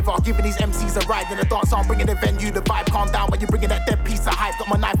the driver, giving these MCs a ride. In the dance, I'm bringing the venue, the vibe. Calm down when you're bringing that dead piece of hype. Got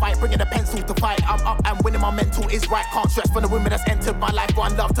my knife, I ain't bringing a pencil to fight. I'm up and winning, my mental is right. Can't stress for the women that's entered my life.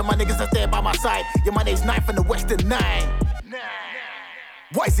 One love to my niggas that's there by my side. Yeah, my name's 9 from the Western 9.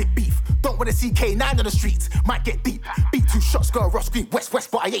 What is it, beef? Don't wanna see K9 on the streets. Might get deep. Beat 2 shots, girl, Ross Green, West,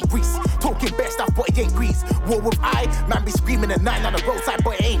 but I ain't Grease. Talking best stuff, but it ain't Grease. War with I, man be screaming a 9 on the roadside,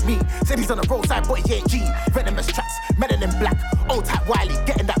 but it ain't me. Said he's on the roadside, but he ain't G. Venomous tracks, Melanin Black. Old type Wiley,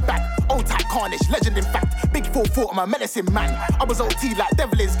 getting that back. Old type Carnage, legend in fact. Big 4-4, I'm a menacing man. I was OT like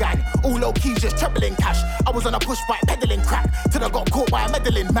Devilin's gang. All low key, just trebling cash. I was on a push bike, peddling crack. Till I got caught by a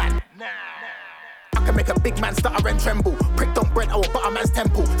meddling man. I can make a big man stutter and tremble. Prick don't bread our butter man's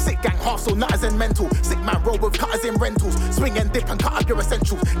temple. Sick gang half so nutters and mental. Sick man roll with cutters in rentals. Swing and dip and cut up your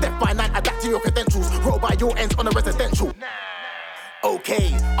essentials. Death by 9, adapt to your credentials. Roll by your ends on a residential.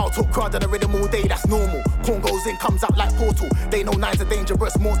 Okay, I'll talk crowd on the rhythm all day, that's normal. Corn goes in, comes out like Portal. They know 9's a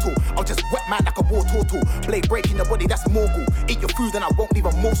dangerous mortal. I'll just wet man like a war turtle. Blade breaking your body, that's mortal. Eat your food and I won't leave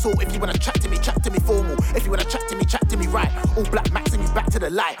a morsel. If you wanna chat to me formal. If you wanna chat to me right. All black maxing you back to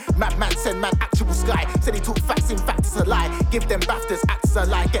the light. Madman send man actual sky. Said he talk facts, in fact it's a lie. Give them BAFTAs, acts a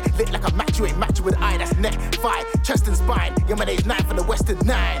lie. Get lit like a match, you ain't match with eye. That's neck, thigh, chest and spine. Yeah, my name's 9 from the Western 9.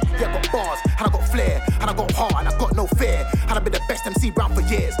 Yeah, I got bars, and I got flair. And I got heart, and I got no fear. And I've been the best MC round for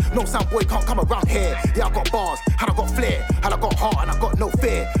years. No sound boy can't come around here. Yeah, I got bars, and I got flair. And I got heart, and I got no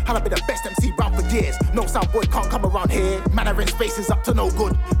fear. And I've been the best MC round for years. No sound boy can't come around here. Man, I in spaces up to no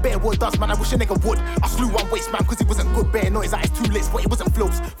good. Bare wood does, man, I wish a nigga would. I slew one waste man, cause he wasn't good. Bare noise, that is too lit, but he wasn't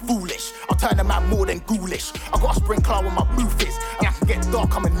flows. Foolish, I'll turn a man more than ghoulish. I got a sprinkler with my blue fist. And I can get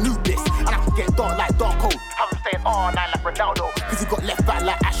dark, I'm a nudist. And I can get dark like Darko. I'm saying, oh, 9 like Ronaldo. Cause he got left back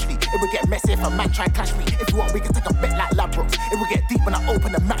like Ashley. It would get messy say if a man try clash me. If you want, we can take a bet like Ladbrokes. It will get deep when I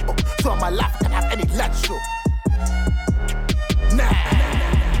open the MacBook. So in my life, I can have any lad show. Nah.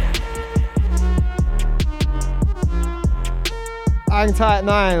 Hang tight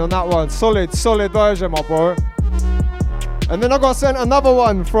 9 on that one. Solid version, my bro. And then I got sent another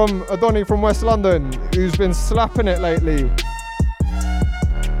one from Adoni from West London, who's been slapping it lately.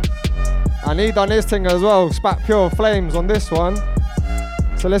 And he done his thing as well, spat pure flames on this one.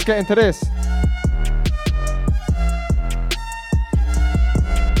 So let's get into this.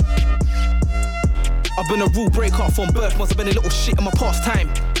 I've been a rule breaker from birth, must have been a little shit in my pastime.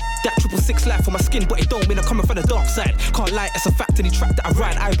 That 666 life for my skin, but it don't mean I'm coming from the dark side. Can't lie, it's a fact. Any track that I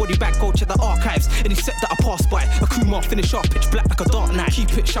ride, I body back, go check the archives. Any set that I pass by, a crew mark, finish off, pitch black like a dark night.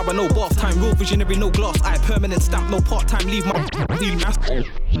 Keep it shower, no bath time, real visionary, no glass eye, permanent stamp, no part time. Leave my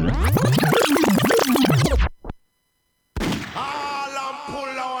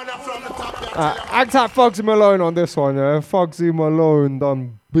act like Fogsy Malone on this one, yeah. Fogsy Malone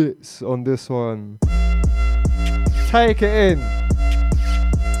done bits on this one. Take it in.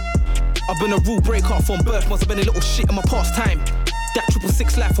 I've been a rule breaker from birth, must have been a little shit in my pastime. That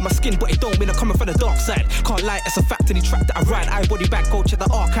 666 life for my skin, but it don't mean I'm coming from the dark side. Can't lie, it's a fact. Any track that I ride, I body back, go check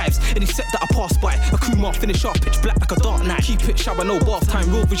the archives. Any set that I pass by, a crew mark, finish off, pitch black like a dark night. Keep it shower, no bath time,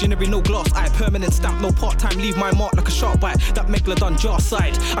 real visionary, no glass eye, permanent stamp, no part time. Leave my mark like a sharp bite. That megalodon jar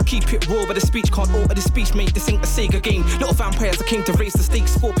side. I keep it raw, but the speech can't alter the speech, mate. This ain't a Sega game. Little vampires, I came to raise the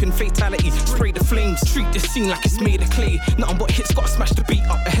stakes. Scorpion fatality, spray the flames. Treat this scene like it's made of clay. Nothing but hits, gotta smash the beat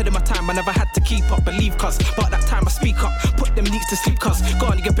up. Ahead of my time, I never had to keep up. Believe cuz, but that time I speak up. Put them needs to sleep cuz.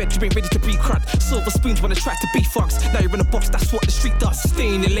 Gone in your bed, you ain't ready to be crud. Silver spoons when I try to be fucks. Now you're in a box, that's what the street does.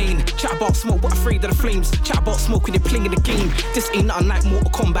 Stay in your lane. Chat about smoke, but afraid of the flames. Chat about smoke when you're playing the game. This ain't nothing like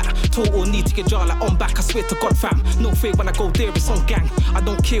Mortal Kombat. Total need to get jar like on back. I swear to God, fam. No fear when I go there, it's on gang. I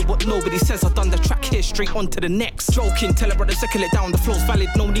don't care what nobody says. I've done the track here, straight on to the next. Joking, tell a brother, second it down. The flow's valid,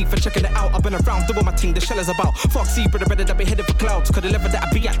 no need for checking it out. I've been around doing my thing, the shell is about. Foxy, brother, better that be headed for clouds. Cause the level that I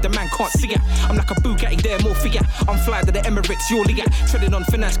be at, the man can't see it. I'm like a Bugatti, there, more figure. I'm fly to the Emirates, you're at. Treading on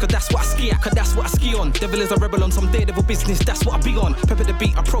finance, cause that's what I ski at. Cause that's what I ski on. Devil is a rebel on some daredevil business, that's what I be on. Pepper the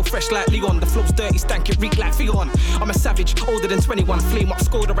beat, I pro fresh like Leon. The flow's dirty, stank it, reek like Theon. I'm a savage, older than 21. Flame up,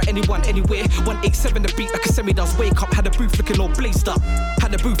 scored at anyone, anywhere. 187 the beat like a semi does. Wake up, had the booth looking all blazed up.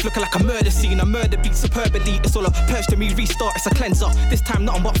 Had the booth looking like a murder scene. A murder beat superbly. It's all a purge to me, restart, it's a cleanser. This time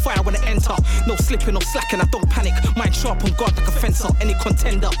nothing but fire when I enter. No slipping, no slacking, I don't panic. Mind sharp on guard like a fencer. Any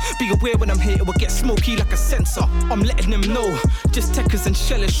contender, be aware when I'm here, it will get smoky like a sensor. I'm letting them know, just techers and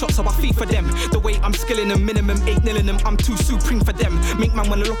shelling shots how I feel for them. The way I'm skilling them, minimum 8-0 them. I'm too supreme for them. Make man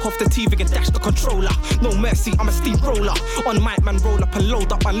wanna look off the TV and dash the controller. No mercy, I'm a steamroller. On mic, man, roll up and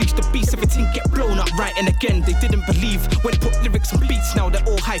load up. Unleash the beast, everything get blown up. Right and again, they didn't believe when put lyrics on beats. Now they're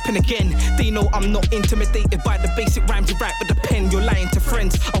all hyping again. They know I'm not intimidated by the basic rhymes you write with the pen. You're lying to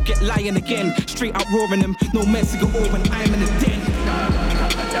friends, I'll get lying again. Straight out roaring them, no mercy at all when I'm in the den.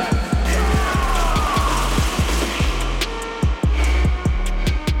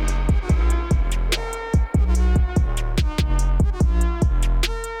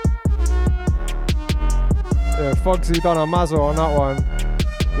 Yeah, Fogsy done a mazzle on that one.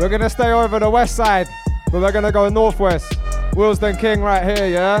 We're gonna stay over the west side, but we're gonna go northwest. Willesden King right here,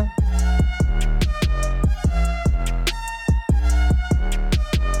 yeah?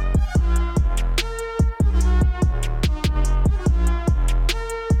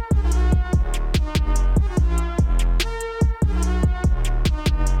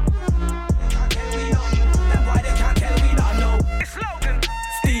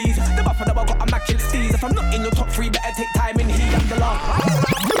 If I'm not in your top 3, better take time in here. I'm the last.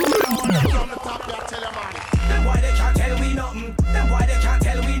 Then why they can't tell we nothing? Then why they can't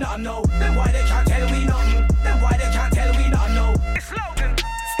tell we nothing? No. Then why they can't tell we nothing? Then why they can't tell we nothing? No. It's Logan.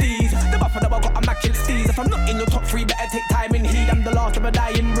 Steez, the buffer that I got immaculate steez. If I'm not in your top 3, better take time in heed. I'm the last of a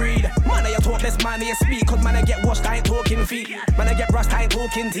dying breed. Man, I talk less, man, I speak. Cause man, I get washed, I ain't talking feet. Man, I get rust, I ain't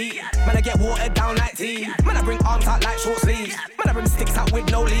talking tea. Man, I get watered down like tea. Man, I bring arms out like short sleeves. Man, I bring sticks out with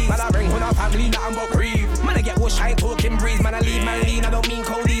no leaves. Man, I bring when our family, nothing but grieve. Man, I get washed, I ain't talking breeze. Man, I leave, man, lean, I don't mean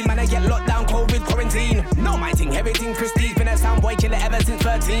codeine. Man, I get locked down, COVID, quarantine. No, my thing, everything prestige. Been a sound boy killer ever since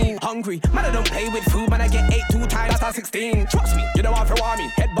 13. Hungry, man, I don't play with food. Man, I get 8 2 times after 16. Trust me, you know I'm for army.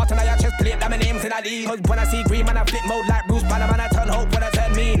 Head button on your chest plate, that my name's in a league. Cause when I see green, man, I flip mode like Bruce Banner. Man, I turn hope when I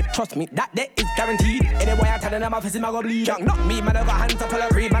turn mean. Trust me, that day is guaranteed. Anyway, I tell them my face, I go bleed. Young, not me, man, I got hands up full of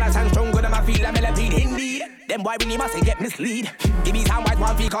creed. Man, I stand stronger than my feet, like millipede. Indeed, them why really must get mislead. Give me time, white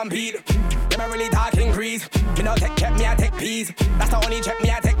one feet compete. Them I really talking crease. Me no take check, me I take peas. That's the only check,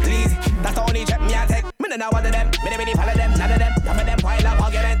 me I take please. That's the only check, me I take. Me no know one of them, me no really follow them. None of them, some of them pile up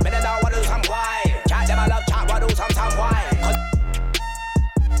argument. Me no know what do some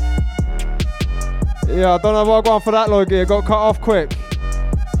Yeah, I don't know what I got for that Logie. It got cut off quick.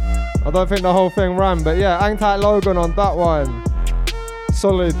 I don't think the whole thing ran, but yeah, hang tight Logan on that one.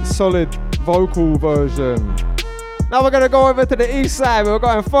 Solid vocal version. Now we're gonna go over to the east side. We're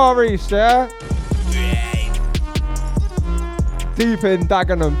going far east, yeah? Deep in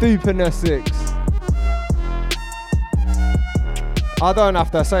Dagenham, deep in Essex. I don't have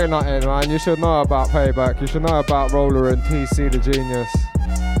to say nothing, man. You should know about Payback. You should know about Roller and TC the Genius.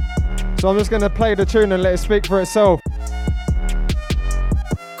 So I'm just gonna play the tune and let it speak for itself.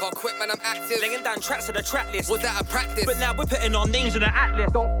 I'm active. Laying down tracks to the track list. Was that a practice? But now we're putting our names in the atlas.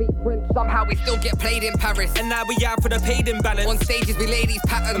 Don't speak French, somehow we still get played in Paris. And now we out for the paid imbalance. On stages we lay these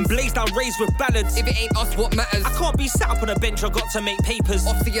patterns and blaze down rays with ballads. If it ain't us, what matters? I can't be sat up on a bench, I got to make papers.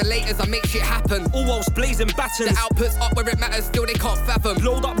 Off to your laters, I make shit happen. All whilst blazing battens. The output's up where it matters, still they can't fathom.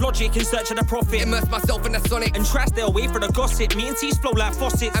 Load up logic in search of the profit. Immerse myself in the sonic. And try stay away from the gossip. Me and T's flow like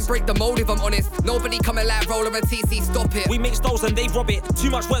faucets. And break the mold if I'm honest. Nobody coming like Roller and TC, stop it. We make styles and they rob it. Too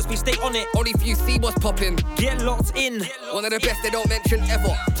much works, we stay on it. Only few see what's popping. Get locked in. One of the best they don't mention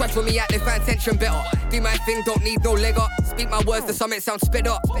ever. Try to me out, they find tension better. Do my thing, don't need no leg up. Speak my words, the summit sound sped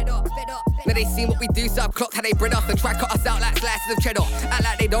up. Now they see what we do, so I've clocked how they bred us and try cut us out like slices of cheddar. Act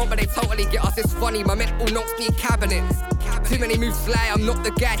like they don't, but they totally get us. It's funny, my mental notes need cabinets. Too many moves fly, I'm not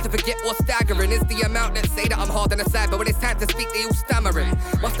the guy to forget what's staggering. It's the amount that say that I'm hard on the side, but when it's time to speak, they all stammering.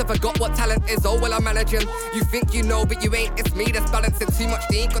 Must have forgot what talent is, oh well I'm managing. You think you know, but you ain't, it's me that's balancing too much.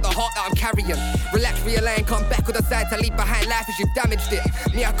 They ain't got the heart that I'm carrying. Relax, realign, come back with a side to leave behind life as you've damaged it.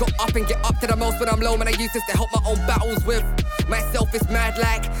 Me, I got up and get up to the most when I'm low, man, I use this to help my own battles with. Myself is mad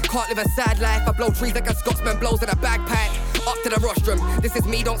like, can't live a sad life. I blow trees like a Scotsman blows in a bagpipe. Up to the rostrum, this is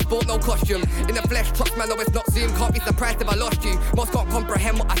me, don't sport no costume. In the flesh, trust man, no it's not Zoom. Can't be surprised if I lost you. Most can't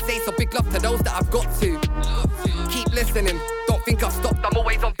comprehend what I say, so big love to those that I've got to. Keep listening, don't think I've stopped, I'm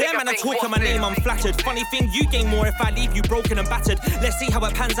always on. Damn man, I talk on my name, I'm flattered. Funny thing, you gain more if I leave you broken and battered. Let's see how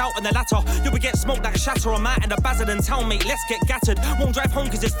it pans out on the latter. You will get smoked like shatter. I'm out in the Basildon town, mate, let's get gattered. Won't drive home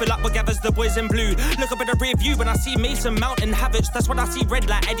cause it's fill up with gathers, the boys in blue. Look up at the rear view when I see Mason Mountain Habits. That's when I see red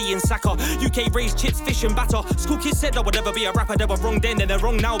like Eddie and Saka. UK raised chips, fish and batter. School kids said I would never be a rapper. They were wrong then and they're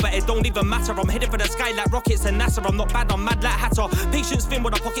wrong now, but it don't even matter. I'm headed for the sky like rockets and NASA. I'm not bad, I'm mad like Hatter. Patience thin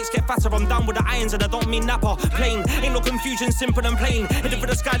when the pockets get fatter. I'm down with the irons and I don't mean napper. Plain, ain't no confusion, simple and plain. Headed for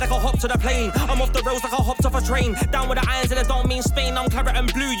the sky like I hop to the plane. I'm off the roads like I hopped off a train. Down with the irons and I don't mean Spain. I'm claret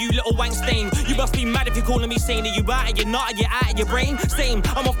and blue, you little wank stain. You must be mad if you're calling me sane. Are you out, are you not, are you out of your brain? Same,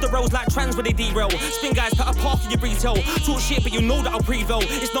 I'm off the roads like trans when they derail. Spin guys put a park in your retail. Talk shit but you know that I'll prevail.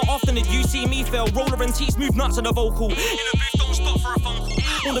 It's not often that you see me fail. Roller and T's move nuts on the vocal. In the booth don't stop for a phone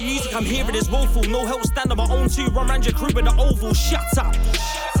call. All the music I'm hearing is woeful. No help stand on my own two. Run round your crew in the oval. Shut up.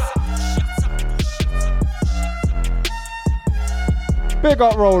 Big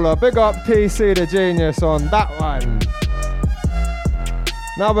up Roller, big up TC the Genius on that one.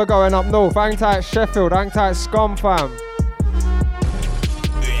 Now we're going up north. Hang tight Sheffield, hang tight Scum fam.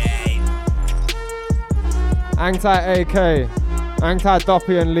 Hang tight AK, hang tight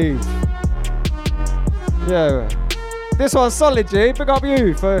Doppy and Leeds. Yeah. This one's solid, G. Big up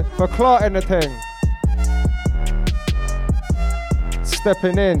you for clarting the thing.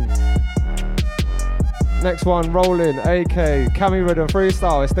 Stepping in. Next one, rolling. AK, Cammy Rhythm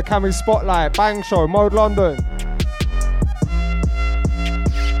Freestyle. It's the Cammy Spotlight Bang Show, Mode London.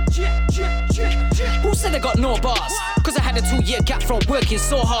 Who said I got no bars? Cause I had a 2-year gap from working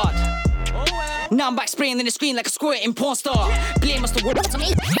so hard. Now I'm back spraying in the screen like a squirting porn star. Blame us the world to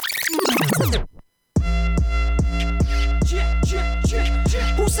me.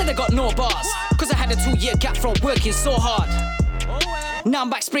 Who said I got no bars? Cause I had a 2-year gap from working so hard. Now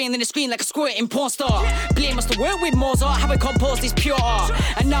I'm back spraying in the screen like a squirting porn star. Blame us to work with Mozart, how I composed this pure art.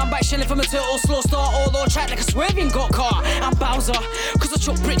 And now I'm back shelling from a turtle, slow start, all on track like a swerving got car. I'm Bowser, cause I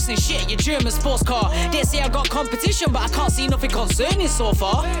chuck bricks and shit, your German sports car. They say I got competition, but I can't see nothing concerning so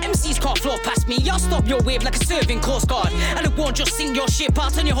far. MCs can't float past me, I'll stop your wave like a serving coast guard. And it won't just sink your ship,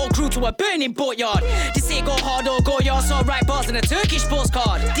 I'll turn your whole crew to a burning boatyard. They say go hard or go yard, so I write bars in a Turkish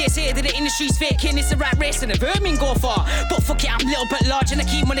postcard. They say that the industry's faking, it's a rat race and the vermin go far. But fuck it, I'm a little bit large and I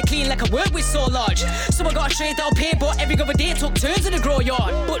keep money clean like I work with so large. So I got a trade that'll pay, but every other day took turns in the grow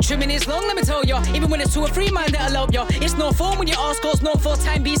yard. But trimming is long, let me tell ya. Even when it's 2 or 3 man that'll help ya. It's no fun when your arse goes no full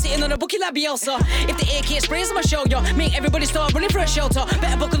time be sitting on a bookie like Bielsa. If the AK sprays I'ma show ya, make everybody start running for a shelter.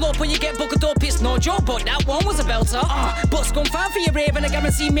 Better buckle up when you get buckled up, it's no joke, but that one was a belter. But scum fan for your rave and I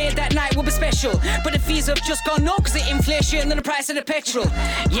guarantee made that night will be special. But the fees have just gone up cause of inflation and the price of the petrol.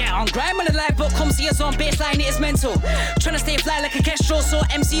 Yeah, on grind on the live, but come see us on baseline, it is mental. Trying to stay fly like a cash Castro saw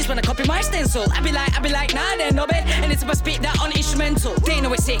MCs when I copy my stencil. I be like, nah, they're no bad. And it's about spit that on instrumental. They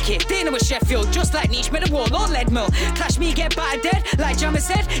know it's sick here, they know it's Sheffield. Just like Niche made a wall or lead mill. Clash me, get battered dead, like Jammer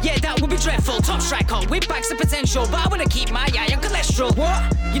said. Yeah, that would be dreadful. Top striker with bags of potential, but I wanna keep my eye on cholesterol.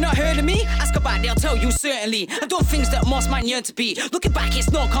 What? You not heard of me? Ask about, they'll tell you certainly. I do things that most man yearn to be. Looking back, it's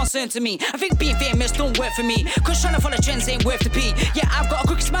no concern to me. I think being famous don't work for me. Cause trying to follow trends ain't worth the pee. Yeah, I've got a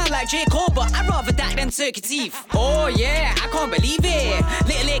crooked smile like J. Cole, but I'd rather that than turkey teeth. Oh yeah, I can't believe it.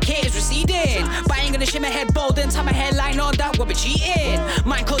 Little AK is receding, but I ain't gonna shimmer head bold and tie my hairline on, that would be cheating.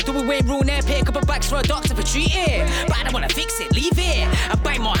 Mine could do away rule there, pick up a bags for a doctor for treating. But I don't wanna fix it, leave it. I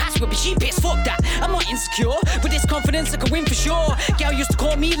buy more hats would be cheapest, fuck that. I'm not insecure, with this confidence I can win for sure. Girl used to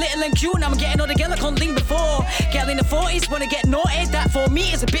call me little and cute, now I'm getting all the girl I can't link before. Girl in the 40s wanna get naughty, that for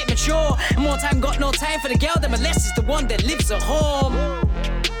me is a bit mature. And more time got no time for the girl, then unless it's the one that lives at home.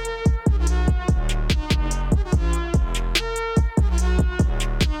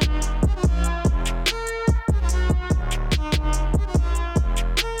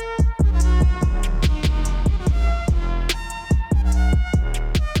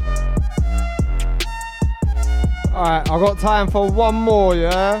 Alright, I got time for one more,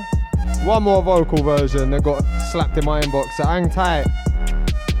 yeah? One more vocal version that got slapped in my inbox, so hang tight.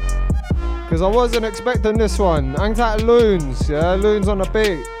 Because I wasn't expecting this one. Hang tight, Loons, yeah? Loons on the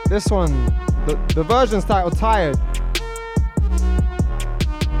beat. This one, the version's titled Tired.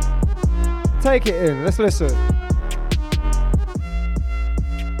 Take it in, let's listen.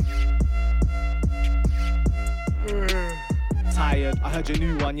 Tired, I heard your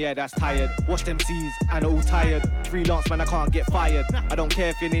new one, yeah, that's tired. Watch them C's and all tired. Freelance, man, I can't get fired. I don't care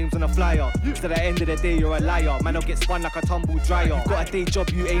if your name's on a flyer. Cause at the end of the day, you're a liar. Man, I'll get spun like a tumble dryer. Got a day job,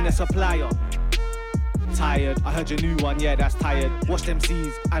 you ain't a supplier. Tired, I heard your new one, yeah, that's tired. Watch them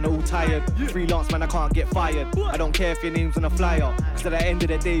C's and all tired. Freelance, man, I can't get fired. I don't care if your name's on a flyer. Cause at the end of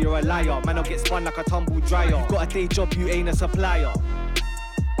the day, you're a liar. Man, I'll get spun like a tumble dryer. Got a day job, you ain't a supplier.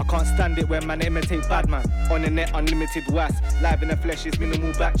 I can't stand it when man imitate bad man. On the net, unlimited was. Live in the flesh is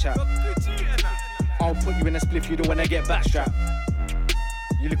minimal back chat. I'll put you in a spliff, you don't wanna get backstrapped.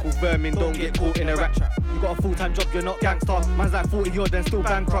 You little vermin, don't get caught in a rat trap. You got a full-time job, you're not gangster. Man's like 40 odd, then still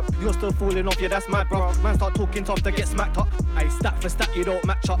bankrupt. You're still falling off, yeah, that's mad, bro. Man start talking tough to get smacked up. Aye, stat for stat, you don't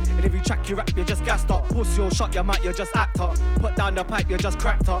match up. And if you track your rap, you're just gassed up. Pussy or shot your mic, you're just act up. Put down the pipe, you're just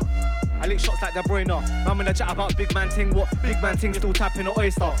cracked up. I lick shots like De Bruyne. Man, when I chat about big man ting, what? Big man ting still tapping an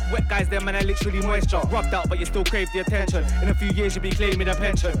oyster. Wet guys there, man, I literally moisture. Rubbed out, but you still crave the attention. In a few years, you'll be claiming a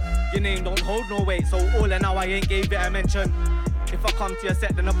pension. Your name don't hold no weight, so all and now I ain't gave it a mention. If I come to your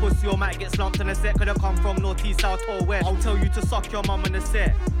set, then a pussy or might get slumped in a set. Could I come from north, east, south, or west? I'll tell you to suck your mum in the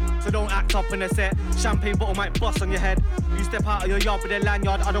set. So don't act up in the set. Champagne bottle might bust on your head. You step out of your yard with a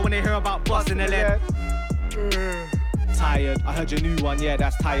lanyard. I don't wanna hear about busting the lead. Tired, I heard your new one, yeah,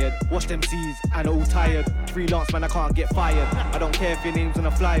 that's tired. Watch them C's and all tired. Freelance, man, I can't get fired. I don't care if your name's on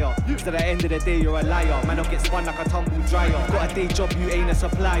a flyer. Cause at the end of the day, you're a liar. Man, I'll get spun like a tumble dryer. Got a day job, you ain't a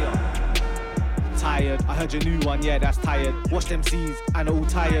supplier. Tired, I heard your new one, yeah, that's tired. Watch them C's and all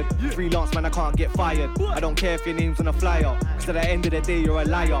tired. Freelance, man, I can't get fired. I don't care if your name's on a flyer. Cause at the end of the day, you're a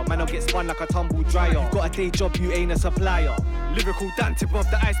liar. Man, I'll get spun like a tumble dryer. Got a day job, you ain't a supplier. Lyrical Dan, tip of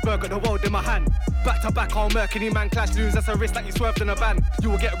the iceberg, got the world in my hand. Back to back, all Mercury man clash lose. That's a risk that you swerved in a van. You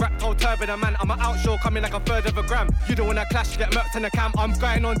will get wrapped all turbid, man. I'm an outshow coming like a third of a gram. You don't wanna clash, you get murked in the camp. I'm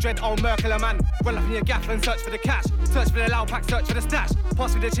going on dread, old Merkel, man. Run up in your gaff and search for the cash. Search for the loud pack, search for the stash.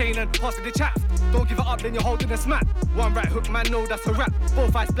 Pass me the chain and pass me the chaff. Don't give it up, then you're holding a smack. One right hook, man, no, that's a rap. 4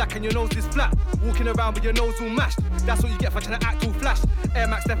 5's black and your nose is flat. Walking around with your nose all mashed. That's what you get for trying to act all flash. Air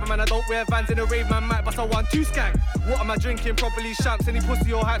Max Stepper, man, I don't wear Vans in a rave, man, might bust a 1-2 skank. What am I drinking? Probably champs. Any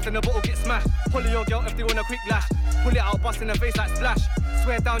pussy or hypes and the bottle get smashed. Pull your girl if they want a quick lash. Pull it out, bust in the face like splash.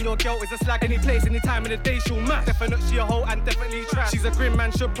 Swear down your girl is a slag. Any place, any time in the day she'll mash. Definitely she a hoe and definitely trash. She's a grim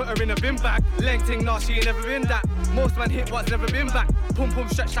man, should put her in a bin bag. Lengthing, nah, she ain't never been that. Most man hit what's never been back. Pum pum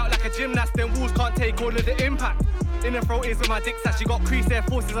stretched out like a gymnast. Then walls can't take all of the impact. In the throat is with my dick that she got creased air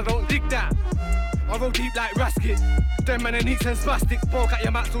forces, I don't dig that. I roll deep like Rasket. Them man and neats and spastics. Bulk at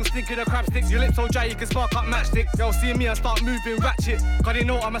your mats all stinking of crab sticks. Your lips so dry you can spark up matchsticks. They'll see me and start moving ratchet. Cause they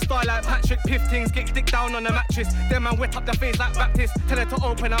know I'm a star like Patrick. Piff things, kick dick down on the mattress. Them man wet up their face like Baptist. Tell her to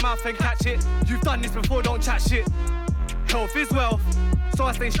open her mouth and catch it. You've done this before, don't chat shit. Health is wealth, so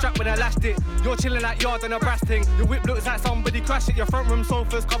I stay strapped with elastic. You're chilling like yards on a brass thing. Your whip looks like somebody crashed it. Your front room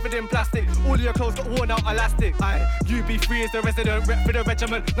sofa's covered in plastic. All of your clothes got worn out elastic. Aye, UB3 is the resident, rep for the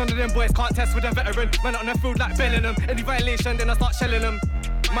regiment. None of them boys can't test with a veteran. Man on the field like Bellingham. Any violation, then I start shelling them.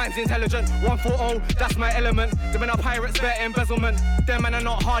 Mine's intelligent, 140, that's my element. Them men are pirates, better embezzlement. Them men are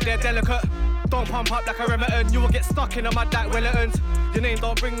not hard, they're delicate. Don't pump up like a Remington, you will get stuck in a mud like Wellingtons. Your name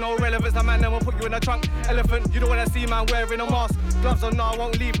don't bring no relevance, a man then will put you in a trunk. Elephant, you don't wanna see man wearing a mask. Gloves on now,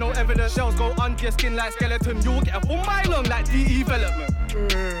 won't leave no evidence. Shells go under your skin like skeleton. You will get a full mile long like DE development.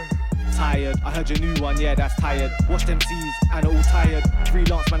 Tired, I heard your new one, yeah, that's tired. Watch them C's and all tired.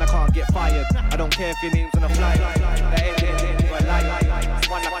 Freelance man, I can't get fired. I don't care if your name's on a flyer. The end, you a liar.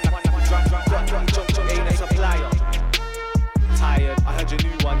 One, ain't a supplier. Tired, I heard your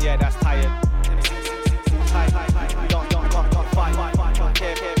new one, yeah, that's tired. All tired, we don't fight. Don't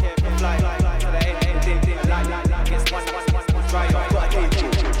care, fly. The end, a liar. Guess one, dry up, got a cage.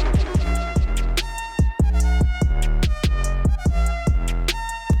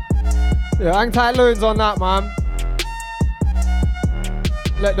 Yeah, hang tight loons on that, man.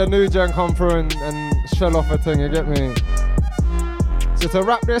 Let the new gen come through and shell off a thing, you get me? So to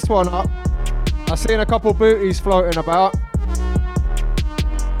wrap this one up, I've seen a couple booties floating about,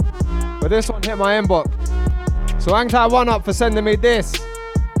 but this one hit my inbox. So hang tight one up for sending me this.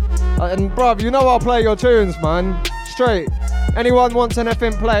 And bruv, you know I'll play your tunes, man. Straight. Anyone wants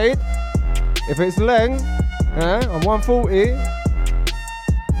anything played, if it's Leng, yeah, on 140,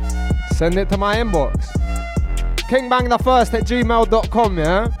 send it to my inbox. kingbangthefirst@gmail.com,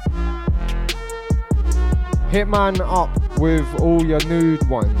 yeah? Hit man up with all your nude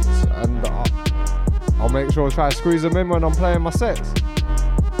ones and I'll make sure to try to squeeze them in when I'm playing my sets.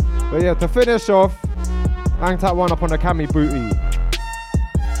 But yeah, to finish off, hang tight one up on the Cami booty.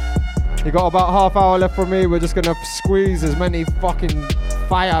 You got about half hour left from me. We're just gonna squeeze as many fucking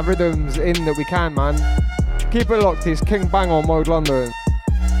fire rhythms in that we can, man. Keep it locked, it's King Bang on Mode London.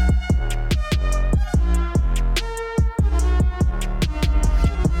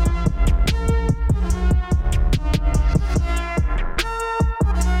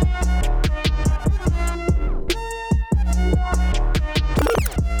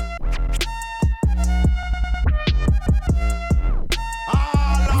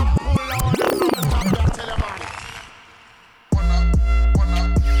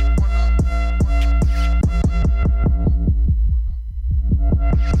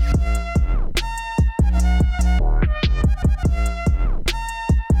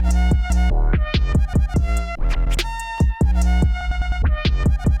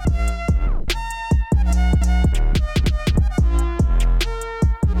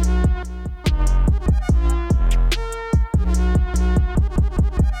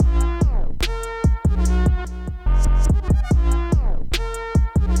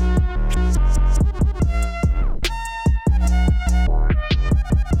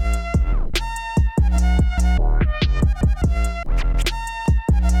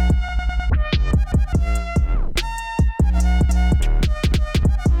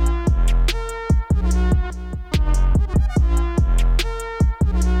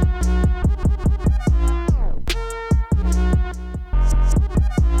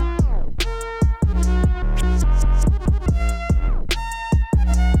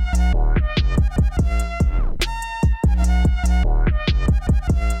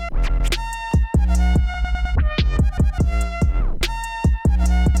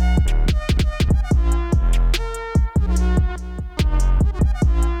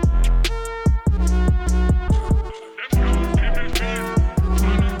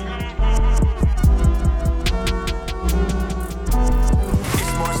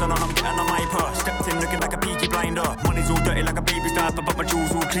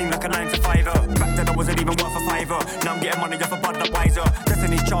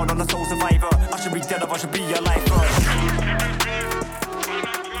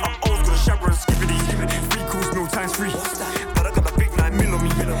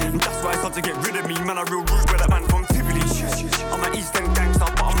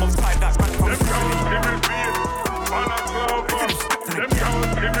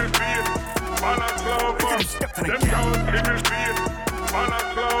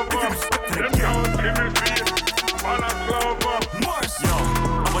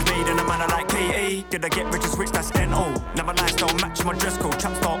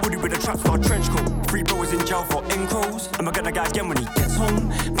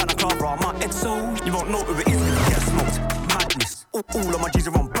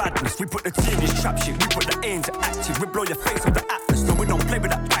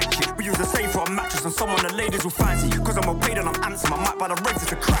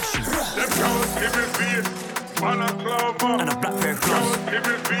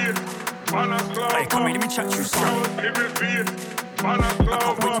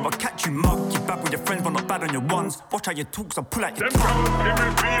 Watch how you talk, so pull out your tongue.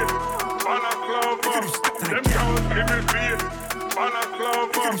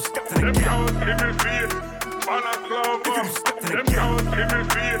 balaclava. Them girls give me feet, balaclava. Them girls give me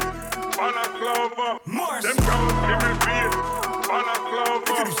feet, balaclava. Them girls give me feet,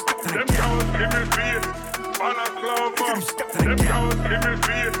 balaclava. Them girls give me feet, balaclava. Them girls give me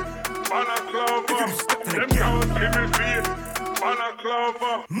feet, balaclava. Them girls give me feet,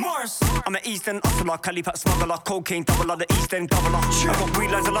 balaclava. I'm an East End hustler, Cali pack smuggler, cocaine doubler, the East End governor. I got weed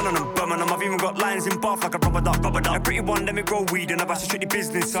lines in London and Birmingham. I've even got lines in Bath like a rubber duck. A pretty one, let me grow weed and about to strictly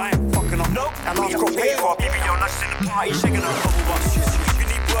business. I ain't fucking up. Nope. And I've got paid for. Baby, you're not in the party, shaking on a bubble box. If you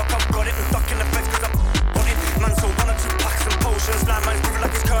need work, I've got it. I'm stuck in the fence cause I've got it. Man, so 1 or 2 packs and potions. Like man's moving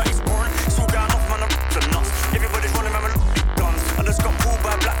like it's Curtis Bourne. It's all going off, man, I'm the nuts. Everybody's running around with guns. I just got pulled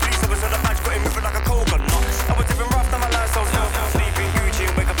by a black police officer. The badge got him moving like a coconut. I was living rough, now my life's so slow. Sleeping Gucci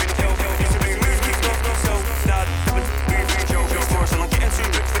and wake up in the hill. Used to bring moves, keep me so. Now I'm Joe. I'm getting too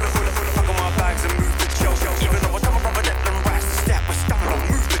rich for the hood. Pack on my bags and move the Joe. Even though I tell my brother that them rats to step, I stammer, I'll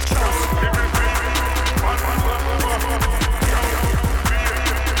move the Joe.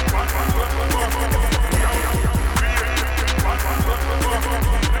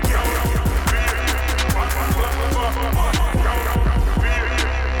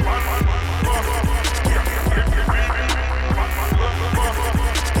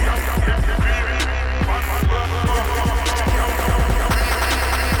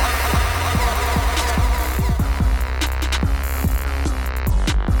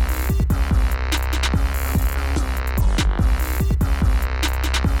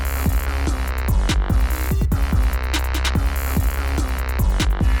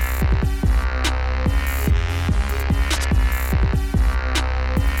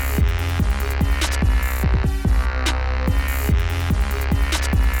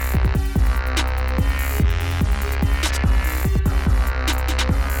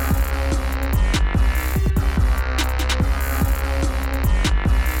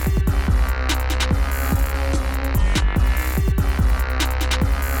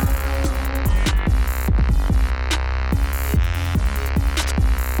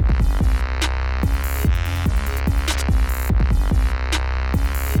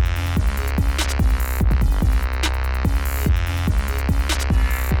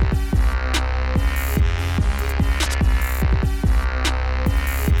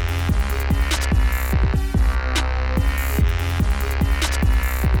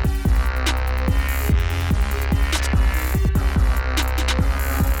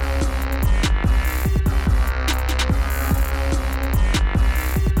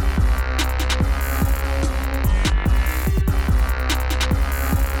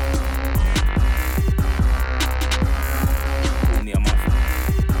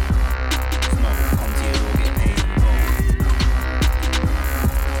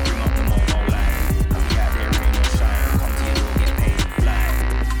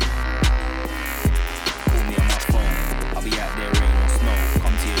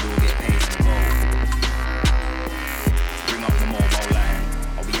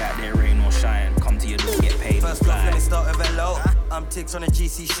 On a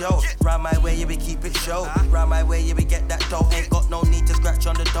GC show, round my way, yeah, we keep it show. Round my way, yeah, we get that dough. Ain't got no need to scratch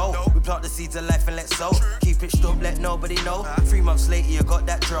on the dough. We plant the seeds of life and let sow. Keep it stumped, let nobody know. 3 months later, you got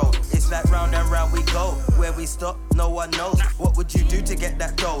that dro. It's like round and round we go. Where we stop, no one knows. What would you do to get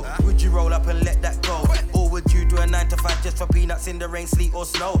that dough? Would you roll up and let that go? Or would you do a 9 to 5 just for peanuts in the rain, sleet or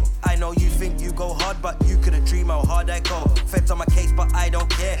snow? I know you think you go hard, but you couldn't dream how hard I go. Feds on my case, but I don't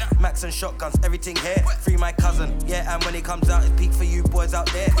care. Max and shotguns, everything here. Free my cousin, yeah, and when he comes out, it's peak for you boys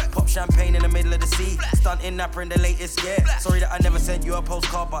out there. Pop champagne in the middle of the sea. Stunting napper in the latest year. Sorry that I never sent you a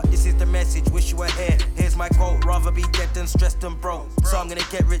postcard, but this is the message, wish you were here. Here's my quote, rather be dead than stressed and broke. So I'm gonna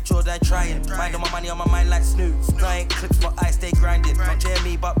get rich or die trying. Mind on my money on my mind like Snoop. Flying clips, but I stay grinding. Not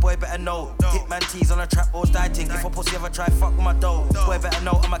Jeremy, but boy better know. Hitman tees on a trap or dieting. If a pussy ever try fuck with my dough, boy better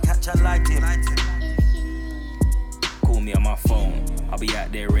know I'ma catch a lighting. Call me on my phone, I'll be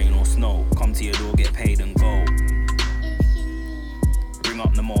out there, rain or snow. Come to your door, get paid and go. Ring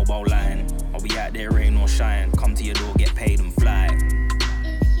up the mobile line, I'll be out there, rain or shine. Come to your door, get paid and fly.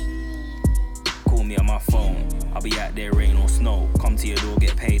 Call me on my phone, I'll be out there, rain or snow. Come to your door,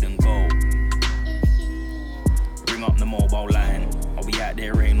 get paid and go. Ring up the mobile line, I'll be out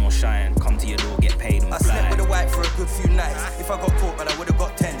there, rain or shine. Come to your door, get paid and fly. I slept with a wife for a good few nights. If I got caught, man, I would've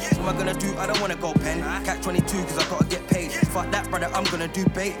got 10. What am I gonna do? I don't wanna go pen. Catch 22 cause I gotta get paid. Fuck that brother, I'm gonna do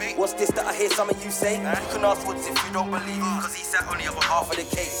bait. What's this that I hear some of you say? You can ask Woods if you don't believe him, cause he sat on the other half of the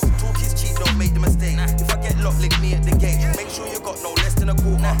case. Talk is cheap, don't make the mistake. If I get locked, link me at the gate. Make sure you got no less than a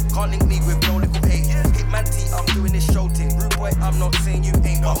quarter. Can't link me with no little hate. Hitman T, I'm doing this show thing. Rude boy, I'm not saying you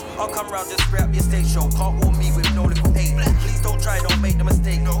ain't. I'll come round and spray up your stage show. Can't warn me with no little hate. Please don't try, don't make the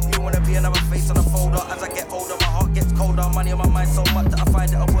mistake. You wanna be another face on a folder. As I get older, my heart gets colder. Money on my mind so much that I find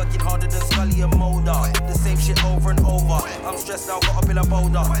that I'm working harder than Scully and Mulder. The same shit over and over. I'm stressed now, got up in a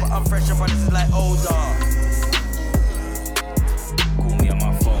boulder. But I'm fresh and this is like older. Call me on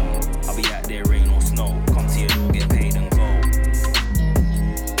my phone. I'll be out there, rain or snow. Come to your door, get paid and go.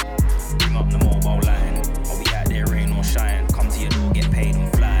 Bring up the mobile line. I'll be out there, rain or shine. Come to your door, get paid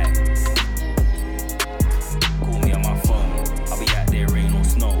and fly. Call me on my phone. I'll be out there, rain or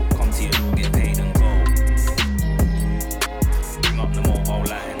snow. Come to your door, get paid and go. Bring up the mobile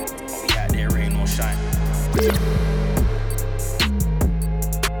line. I'll be out there, rain or shine.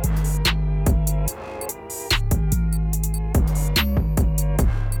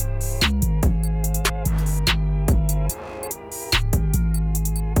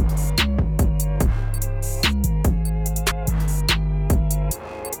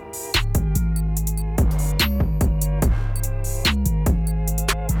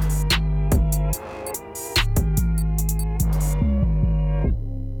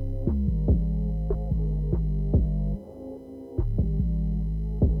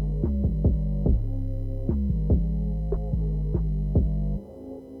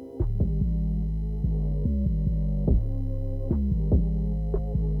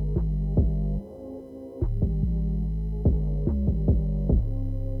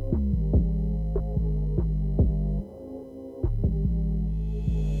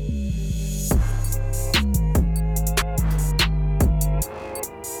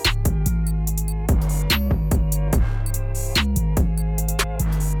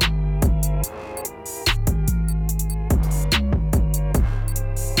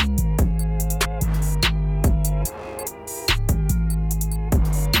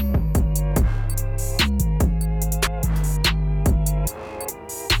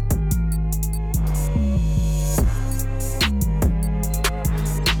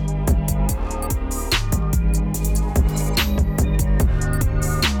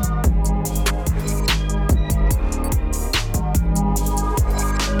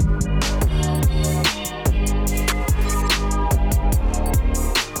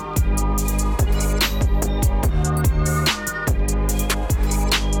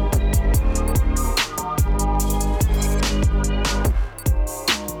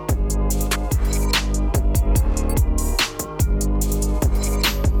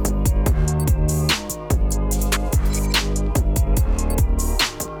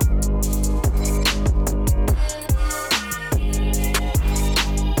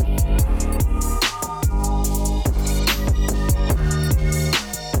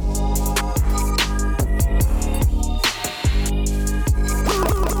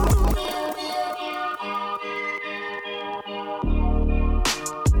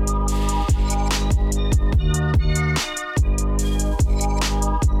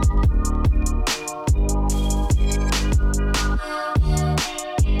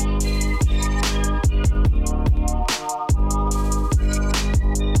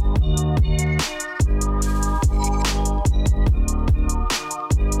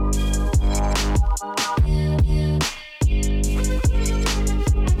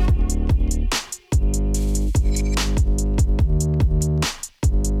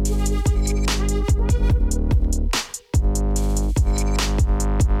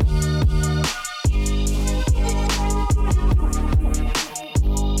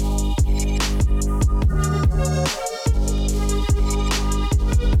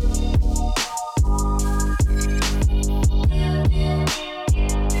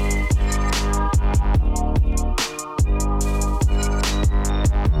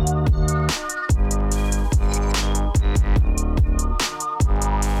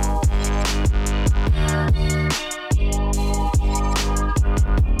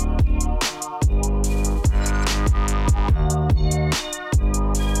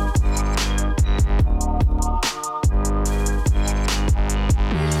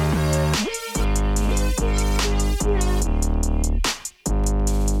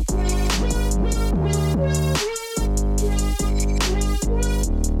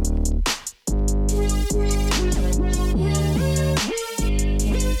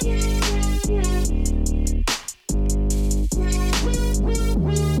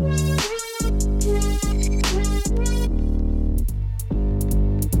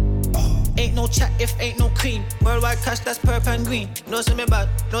 cream. Worldwide cash, that's purple and green. No see me bad,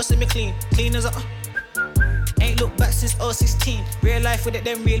 no see me clean. Clean as a ain't looked back since 016. Real life with it,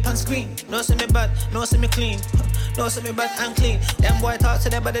 them real pan screen. No see me bad, no see me clean. No see me bad and clean. Them boy talk to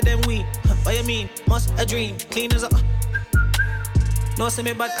them better than we. What you mean? Must a dream. Clean as a no see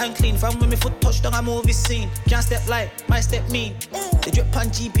me bad and clean. From when me foot touch down a movie scene. Can't step light, my step mean. They drip on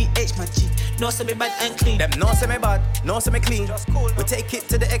GBH, my G. No see me bad and clean. Them no see me bad, no see me clean. We take it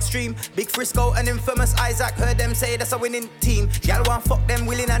to the extreme. Big Frisco and infamous Isaac. Heard them say that's a winning team. Y'all want fuck them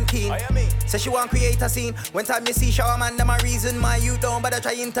willing and keen. Say she want create a scene. When time you see shower man, them a reason my you don't bother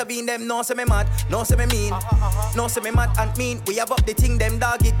try intervene. Them no see me mad, no see me mean. No see me mad and mean. We have up the thing, them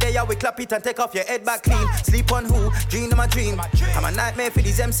dog it there. We clap it and take off your head back clean. Sleep on who? Dream them a dream. I'm a nightmare for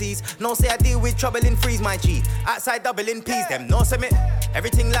these MCs. No say I deal with trouble in freeze, my G. Outside doubling P's, them no say me.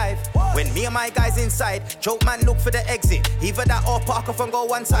 Everything live. When me and my guys inside, joke man look for the exit. Either that or park off and go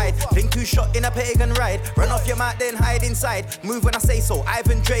one side. Think two shot in a pagan ride. Run off your mat then hide inside. Move when I say so,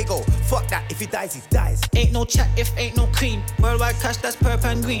 Ivan Drago. Fuck that, if he dies, he dies. Ain't no chat if ain't no cream. Worldwide cash, that's purple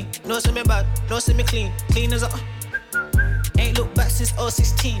and green. No see me bad, no see me clean. Clean as a ain't looked back since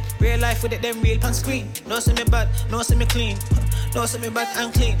 016. Real life with it, them real pan screen. No see me bad, no see me clean. No see me bad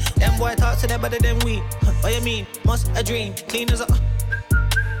and clean. Them boy talk to them better than we. What you mean? Must a dream. Clean as a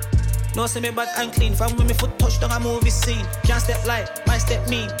no see me bad and clean. From when me foot touch down a movie scene. Can't step light, my step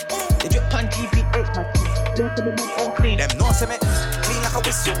mean. They drip on GBH, my G. Don't see me bad and clean. Them no see me clean like a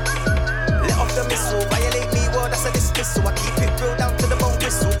whistle. Let off the missile. Violate me, well that's a dismissal. I keep it real down to the bone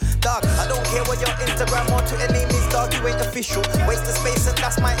whistle. Dog, I don't care what your Instagram or Twitter name is, dog, you ain't official. Waste the space and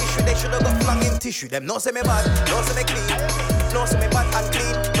that's my issue. They should've got flung in tissue. Them no see me bad, no see me clean. No see me bad and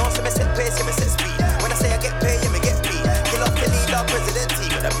clean. No see me set pace, yeah me set speed. When I say I get paid, yeah me get paid. Kill off the leader, president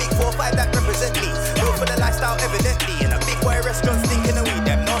team. With a big 4-5 that represent me. Built for the lifestyle evidently. In a big boy restaurant stinking the weed.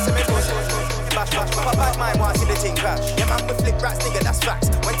 Them no see me push. Bash, bash, pop out mine, wanna see the thing crash. Yeah man, we flick rats, nigga, that's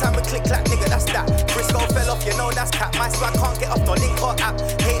facts. When time we click clack, nigga, that's that. Frisco fell off, you know that's cap. My swag can't get off no link or app.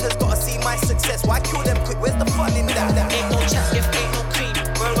 Haters gotta see my success. Why kill them quick? Where's the fun in that? Ain't no chat if ain't no cream.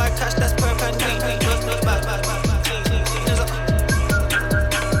 Worldwide cash, that's purple and green. No bad, bad, bad, bad, clean, clean, clean as a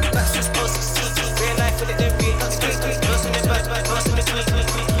back since 016. Real life with it, them real on screen. No see me bad, bad, no see me clean, clean,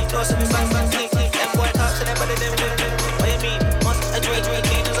 clean. No see me bad, bad, clean, clean. Them boy talk to them better than we. What you mean? Must a dream,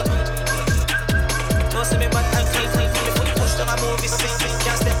 clean as a no see me bad and clean, clean. From the foot push down a movie scene.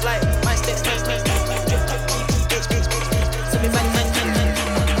 Can't step light, my steps, drip, drip, drip, drip, see me bad and clean.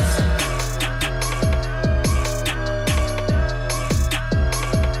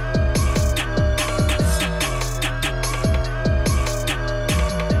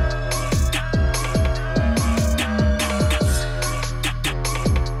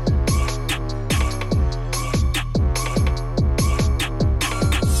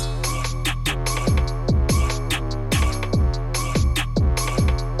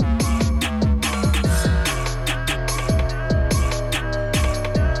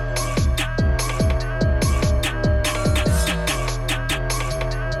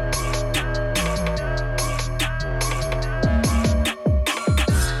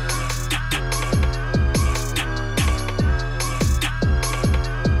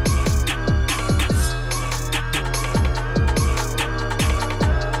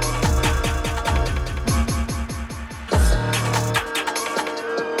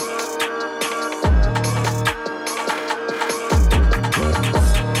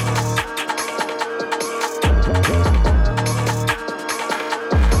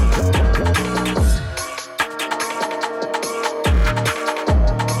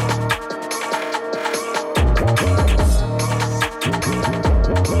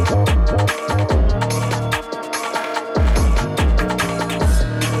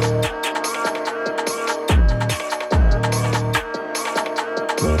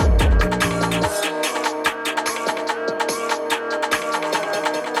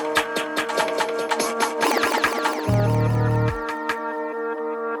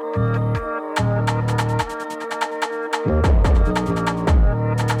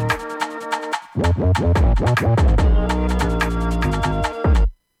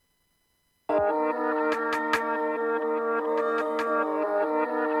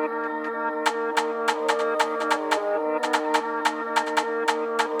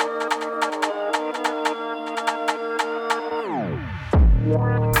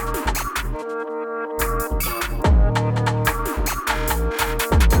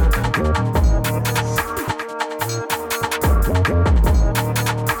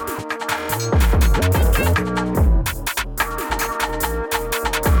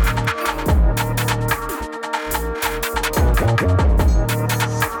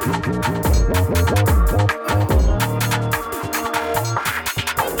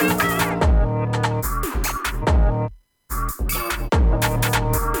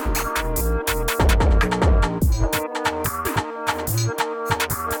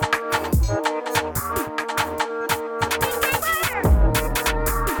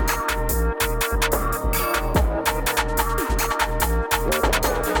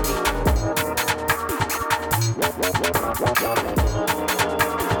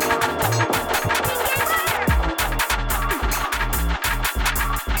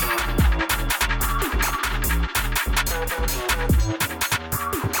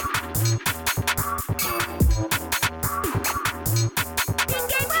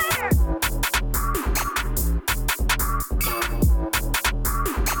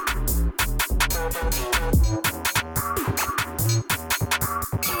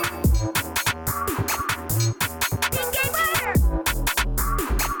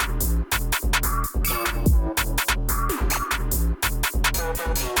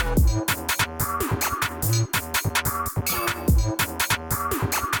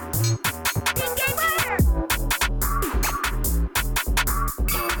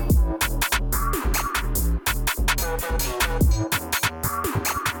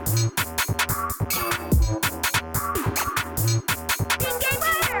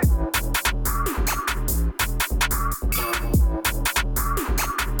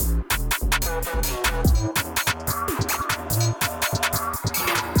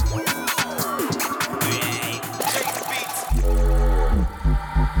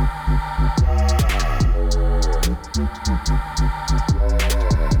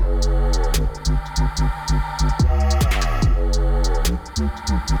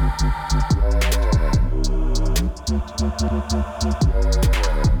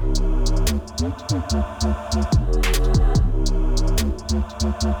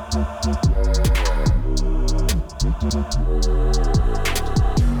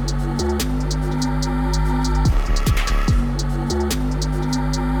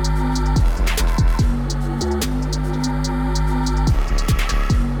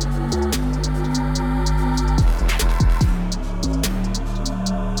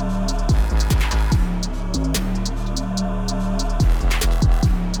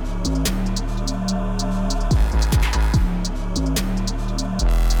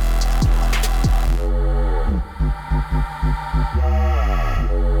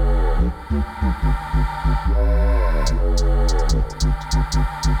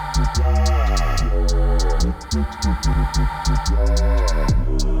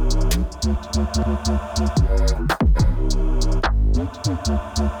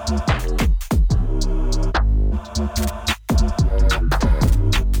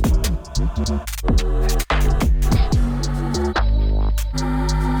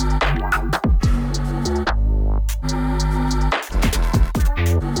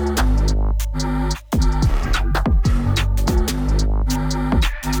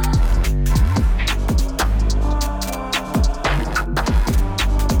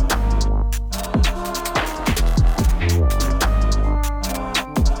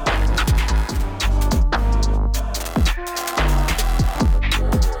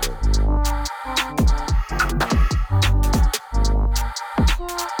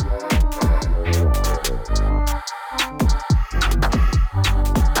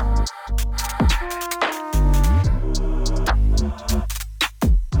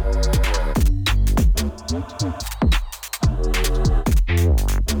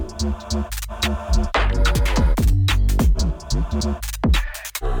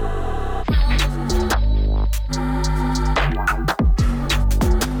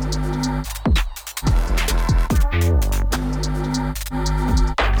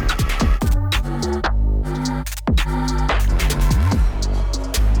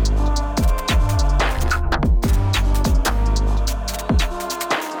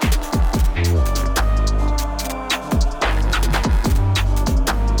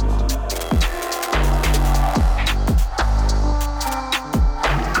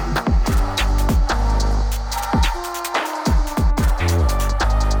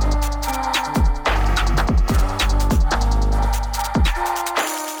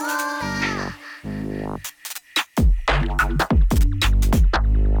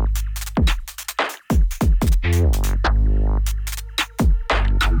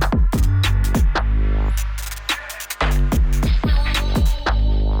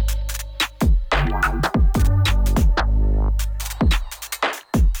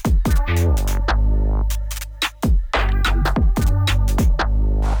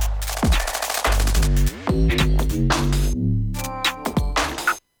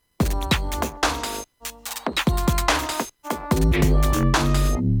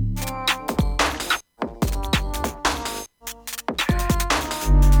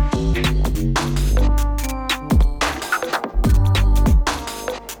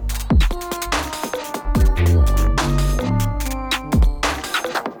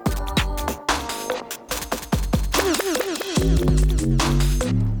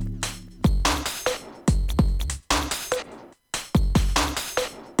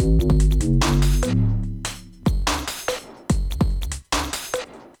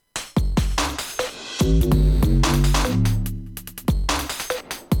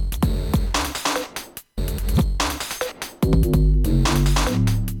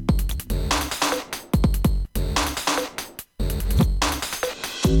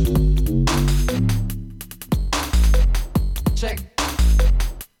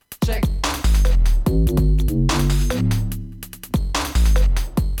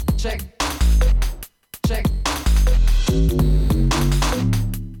 check.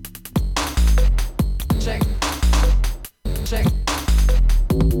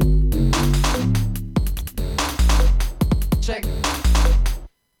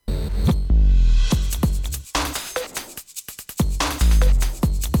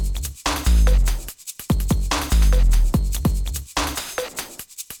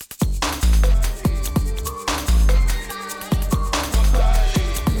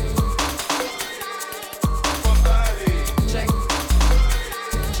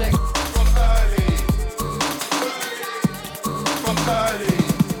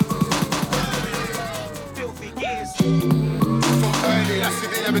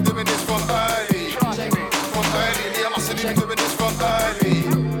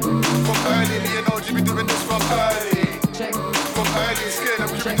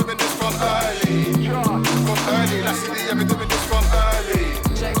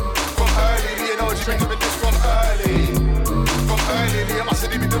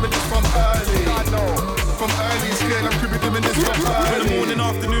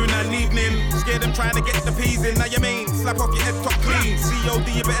 trying to get the peas in. Now you mean slap off your head top clean. COD,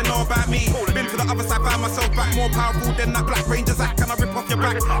 you better know about me. Been to the other side, found myself back more powerful than that Black Ranger's act. Can I rip off your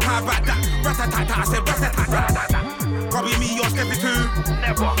back? How about that? Rat-a-tat-tat, I said rat-a-tat-tat. Probably me on Steppy 2.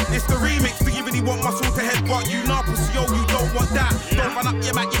 Never. It's the remix. Do you really want my soul to headbutt you? Nah, pussy, yo, you don't want that. Don't run up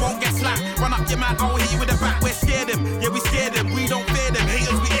your mat, you won't get slapped. Run up your mat, I'll hit you with the back. We're scared them. Yeah, we scared them. We don't fear them.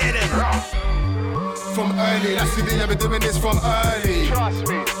 Haters, we hear them. From early, that's the day I've been doing this from early. Trust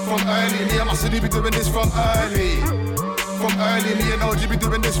me. From early, me and my city be doing this from early. From early, me and OG be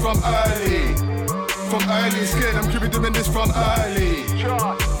doing this from early. From early, scared them crew be doing this from early.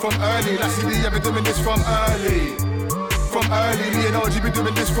 From early, that's the day I've been doing this from early. From early, me and OG be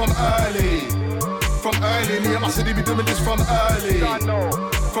doing this from early. From early, me and my city be doing this from early.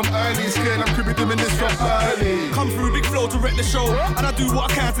 From early, scared I'm creepy doing this from early. Come through, big flow to wreck the show. And I do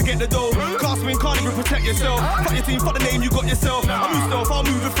what I can to get the dough. Class win, can't even protect yourself. Fuck your team, fuck the name you got yourself. I move stealth, I'll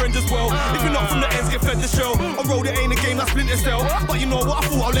move with friends as well. If you're not from the ends, get fed the show. On road, it ain't a game like Splinter Cell. But you know what, I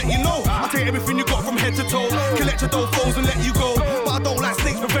thought I'll let you know. I'll take everything you got from head to toe. Collect your dough foes and let you go. But I don't like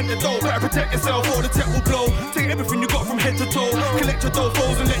snakes, prevent the dough. Better protect yourself or the tech will blow. Take everything you got from head to toe. Collect your dough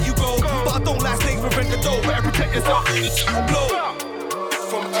foes and let you go. But I don't like snakes, prevent the dough. Better protect yourself or the tech will blow.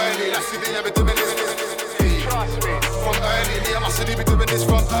 From early, that's the day I've been doing this. Trust me. From early, me and my city be doing this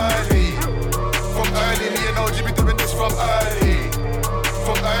from early. From early, me and OG be doing this from early.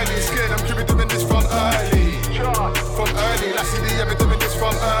 From early, scared them crew be doing this from early. From early, that's the day I've been doing this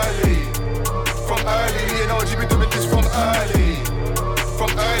from early. From early, me and OG be doing this from early.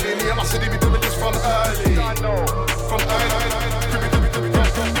 From early, me and my city be doing this from early. From early, crew be doing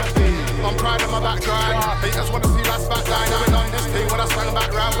I'm proud of my background. Haters wanna see my backline. I went on this thing when I swung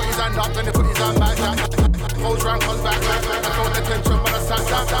back round. Put his hand up, then he put his hand back down. Goes round, comes back round. I felt the tension when I sat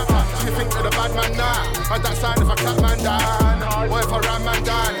down. So you think to the bad man now? Had that sign if I clap man down. Or if I ram man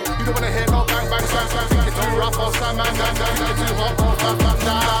down. You don't wanna hear no bang bang slam slam. Think it's too rough or slam man down. Think it's too hot or fam fam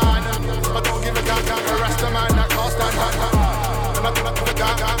down. But don't give a damn down. Arrest the man that can't stand down. And I don't give a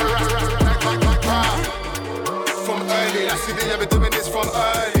damn down. Arrest. From early, that's the day I've been doing this from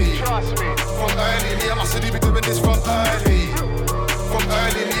early. Trust me. From early, me and my city be doing this from early. From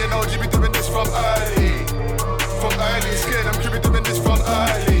early, me and OG be doing this from early. From early, scared them crew be doing this from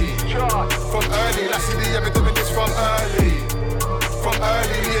early. From early, that's the day I've been doing this from early. From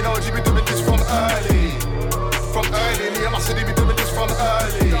early, me and OG be doing this from early. From early, me and my city be doing this from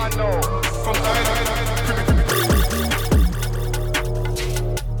early. From early, crew be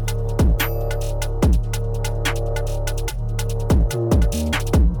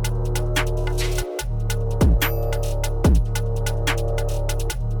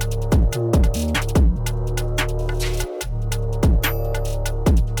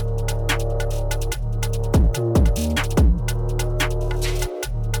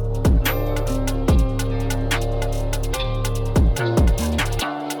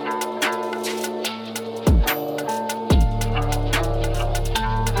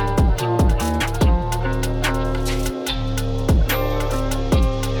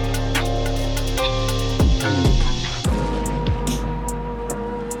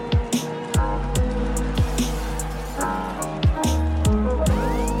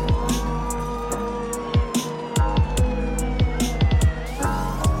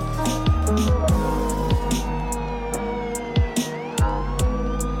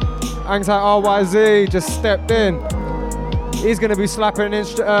Anxiety RYZ just stepped in. He's gonna be slapping no,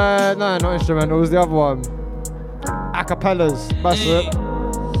 not instrumentals, the other one. Acapellas, that's it.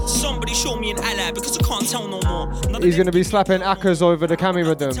 Somebody show me an ally because I can't tell no more. He's gonna be slapping Ackers over the Cammy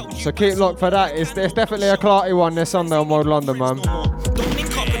rhythm. So keep locked for that. It's definitely a clarty one this Sunday on Mode London, man. Don't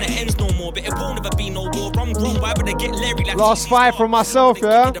link up when it ends no more, but it won't ever be no war. I'm grown, why would they get Larry like Last 5 from myself,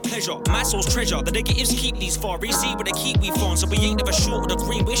 yeah? the pleasure, my soul's treasure. The negatives keep these far. Receive what they keep we phone. So we ain't never short of the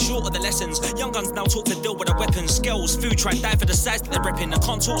green, we're short of the lessons. Young guns now talk to deal with the weapons. Skills, food, try die for the size that they're repping. I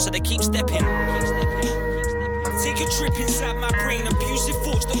can't talk, so they keep stepping. Take a trip inside my brain. Abusive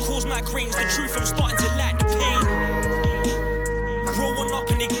thoughts that cause migraines. The truth, I'm starting to lack the pain. Growing up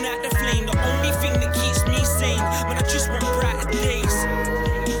and ignite the flame. The only thing that keeps me sane. When I just want brighter days.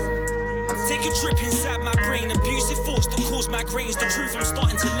 Take a trip inside my brain. Abusive thoughts that cause migraines. The truth, I'm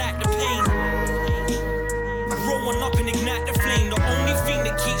starting to lack the pain. Growing up and ignite the flame. The only thing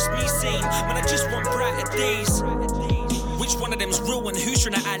that keeps me sane. When I just want brighter days. Which one of them's real and who's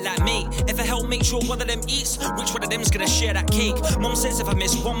trying to act like me? If I help make sure one of them eats, which one of them's gonna share that cake? Mom says if I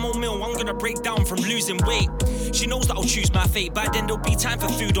miss one more meal, I'm gonna break down from losing weight. She knows that I'll choose my fate, by then there'll be time for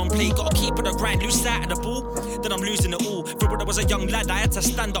food on plate. Gotta keep on the grind, lose sight of the ball. then I'm losing it all. From when I was a young lad, I had to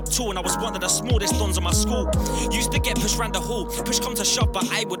stand up tall, and I was one of the smallest dons in my school. Used to get pushed round the hall, push come to shove, but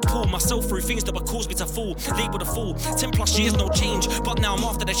I would pull myself through things that would cause me to fall. Labeled a fool, 10 plus years, no change, but now I'm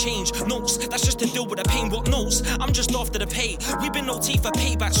after the change. Notes, that's just to deal with the pain. What notes? I'm just after the pay. We've been no teeth for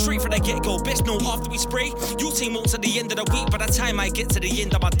payback, straight from the get-go. Best know after we spray, you'll see notes at the end of the week. By the time I get to the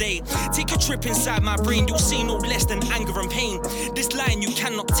end of my day, take a trip inside my brain, you'll see no less than anger and pain. This line you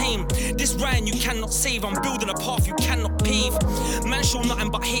cannot tame, this rhyme you cannot save. I'm building a path you cannot pave. Man show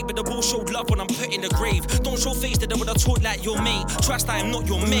nothing but hate, but the will show love when I'm put in the grave. Don't show face that they would have taught like your mate. Trust I am not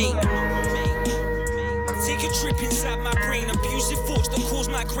your mate. Take a trip inside my brain, abusive thoughts that cause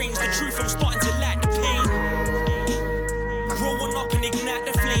migraines. The truth, I'm starting to lack the pain. Roll on up and ignite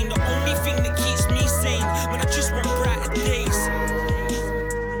the flame, the only thing that keeps me sane. When I just want brighter days.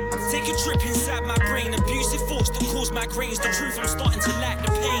 Take a trip inside my brain, abusive thoughts that cause migraines. The truth, I'm starting to lack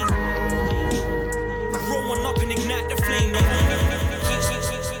the pain. Roll on up and ignite the flame, the only thing that keeps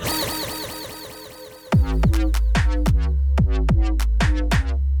me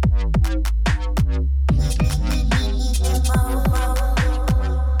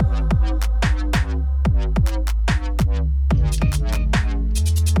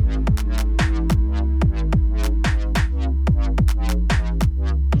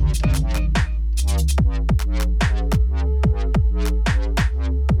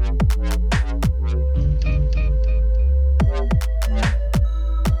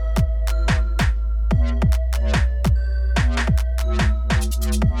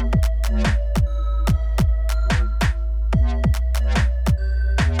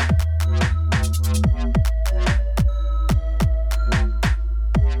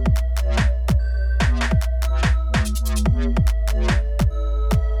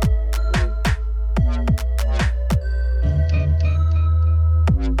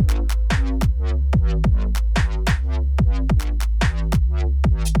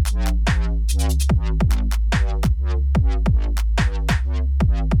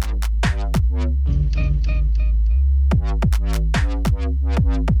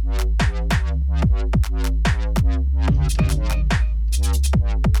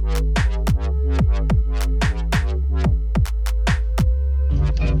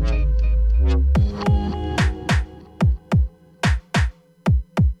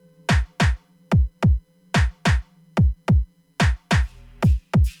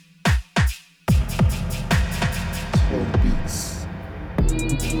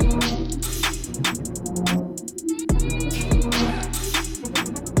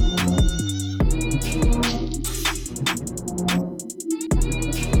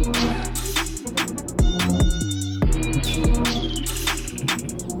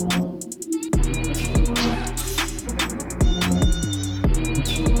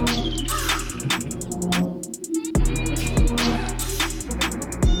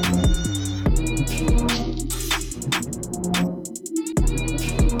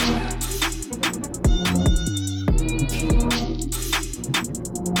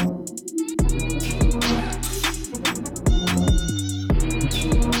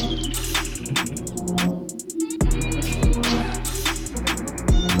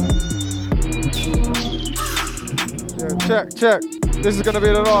Check. This is gonna be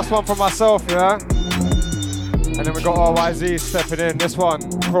the last one for myself, yeah? And then we got RYZ stepping in. This one,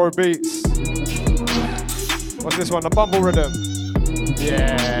 Crow Beats. What's this one? The Bumble Rhythm.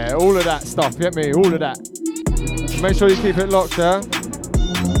 Yeah, all of that stuff, get me? All of that. Make sure you keep it locked, yeah?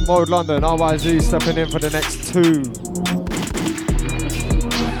 Mode London, RYZ stepping in for the next 2.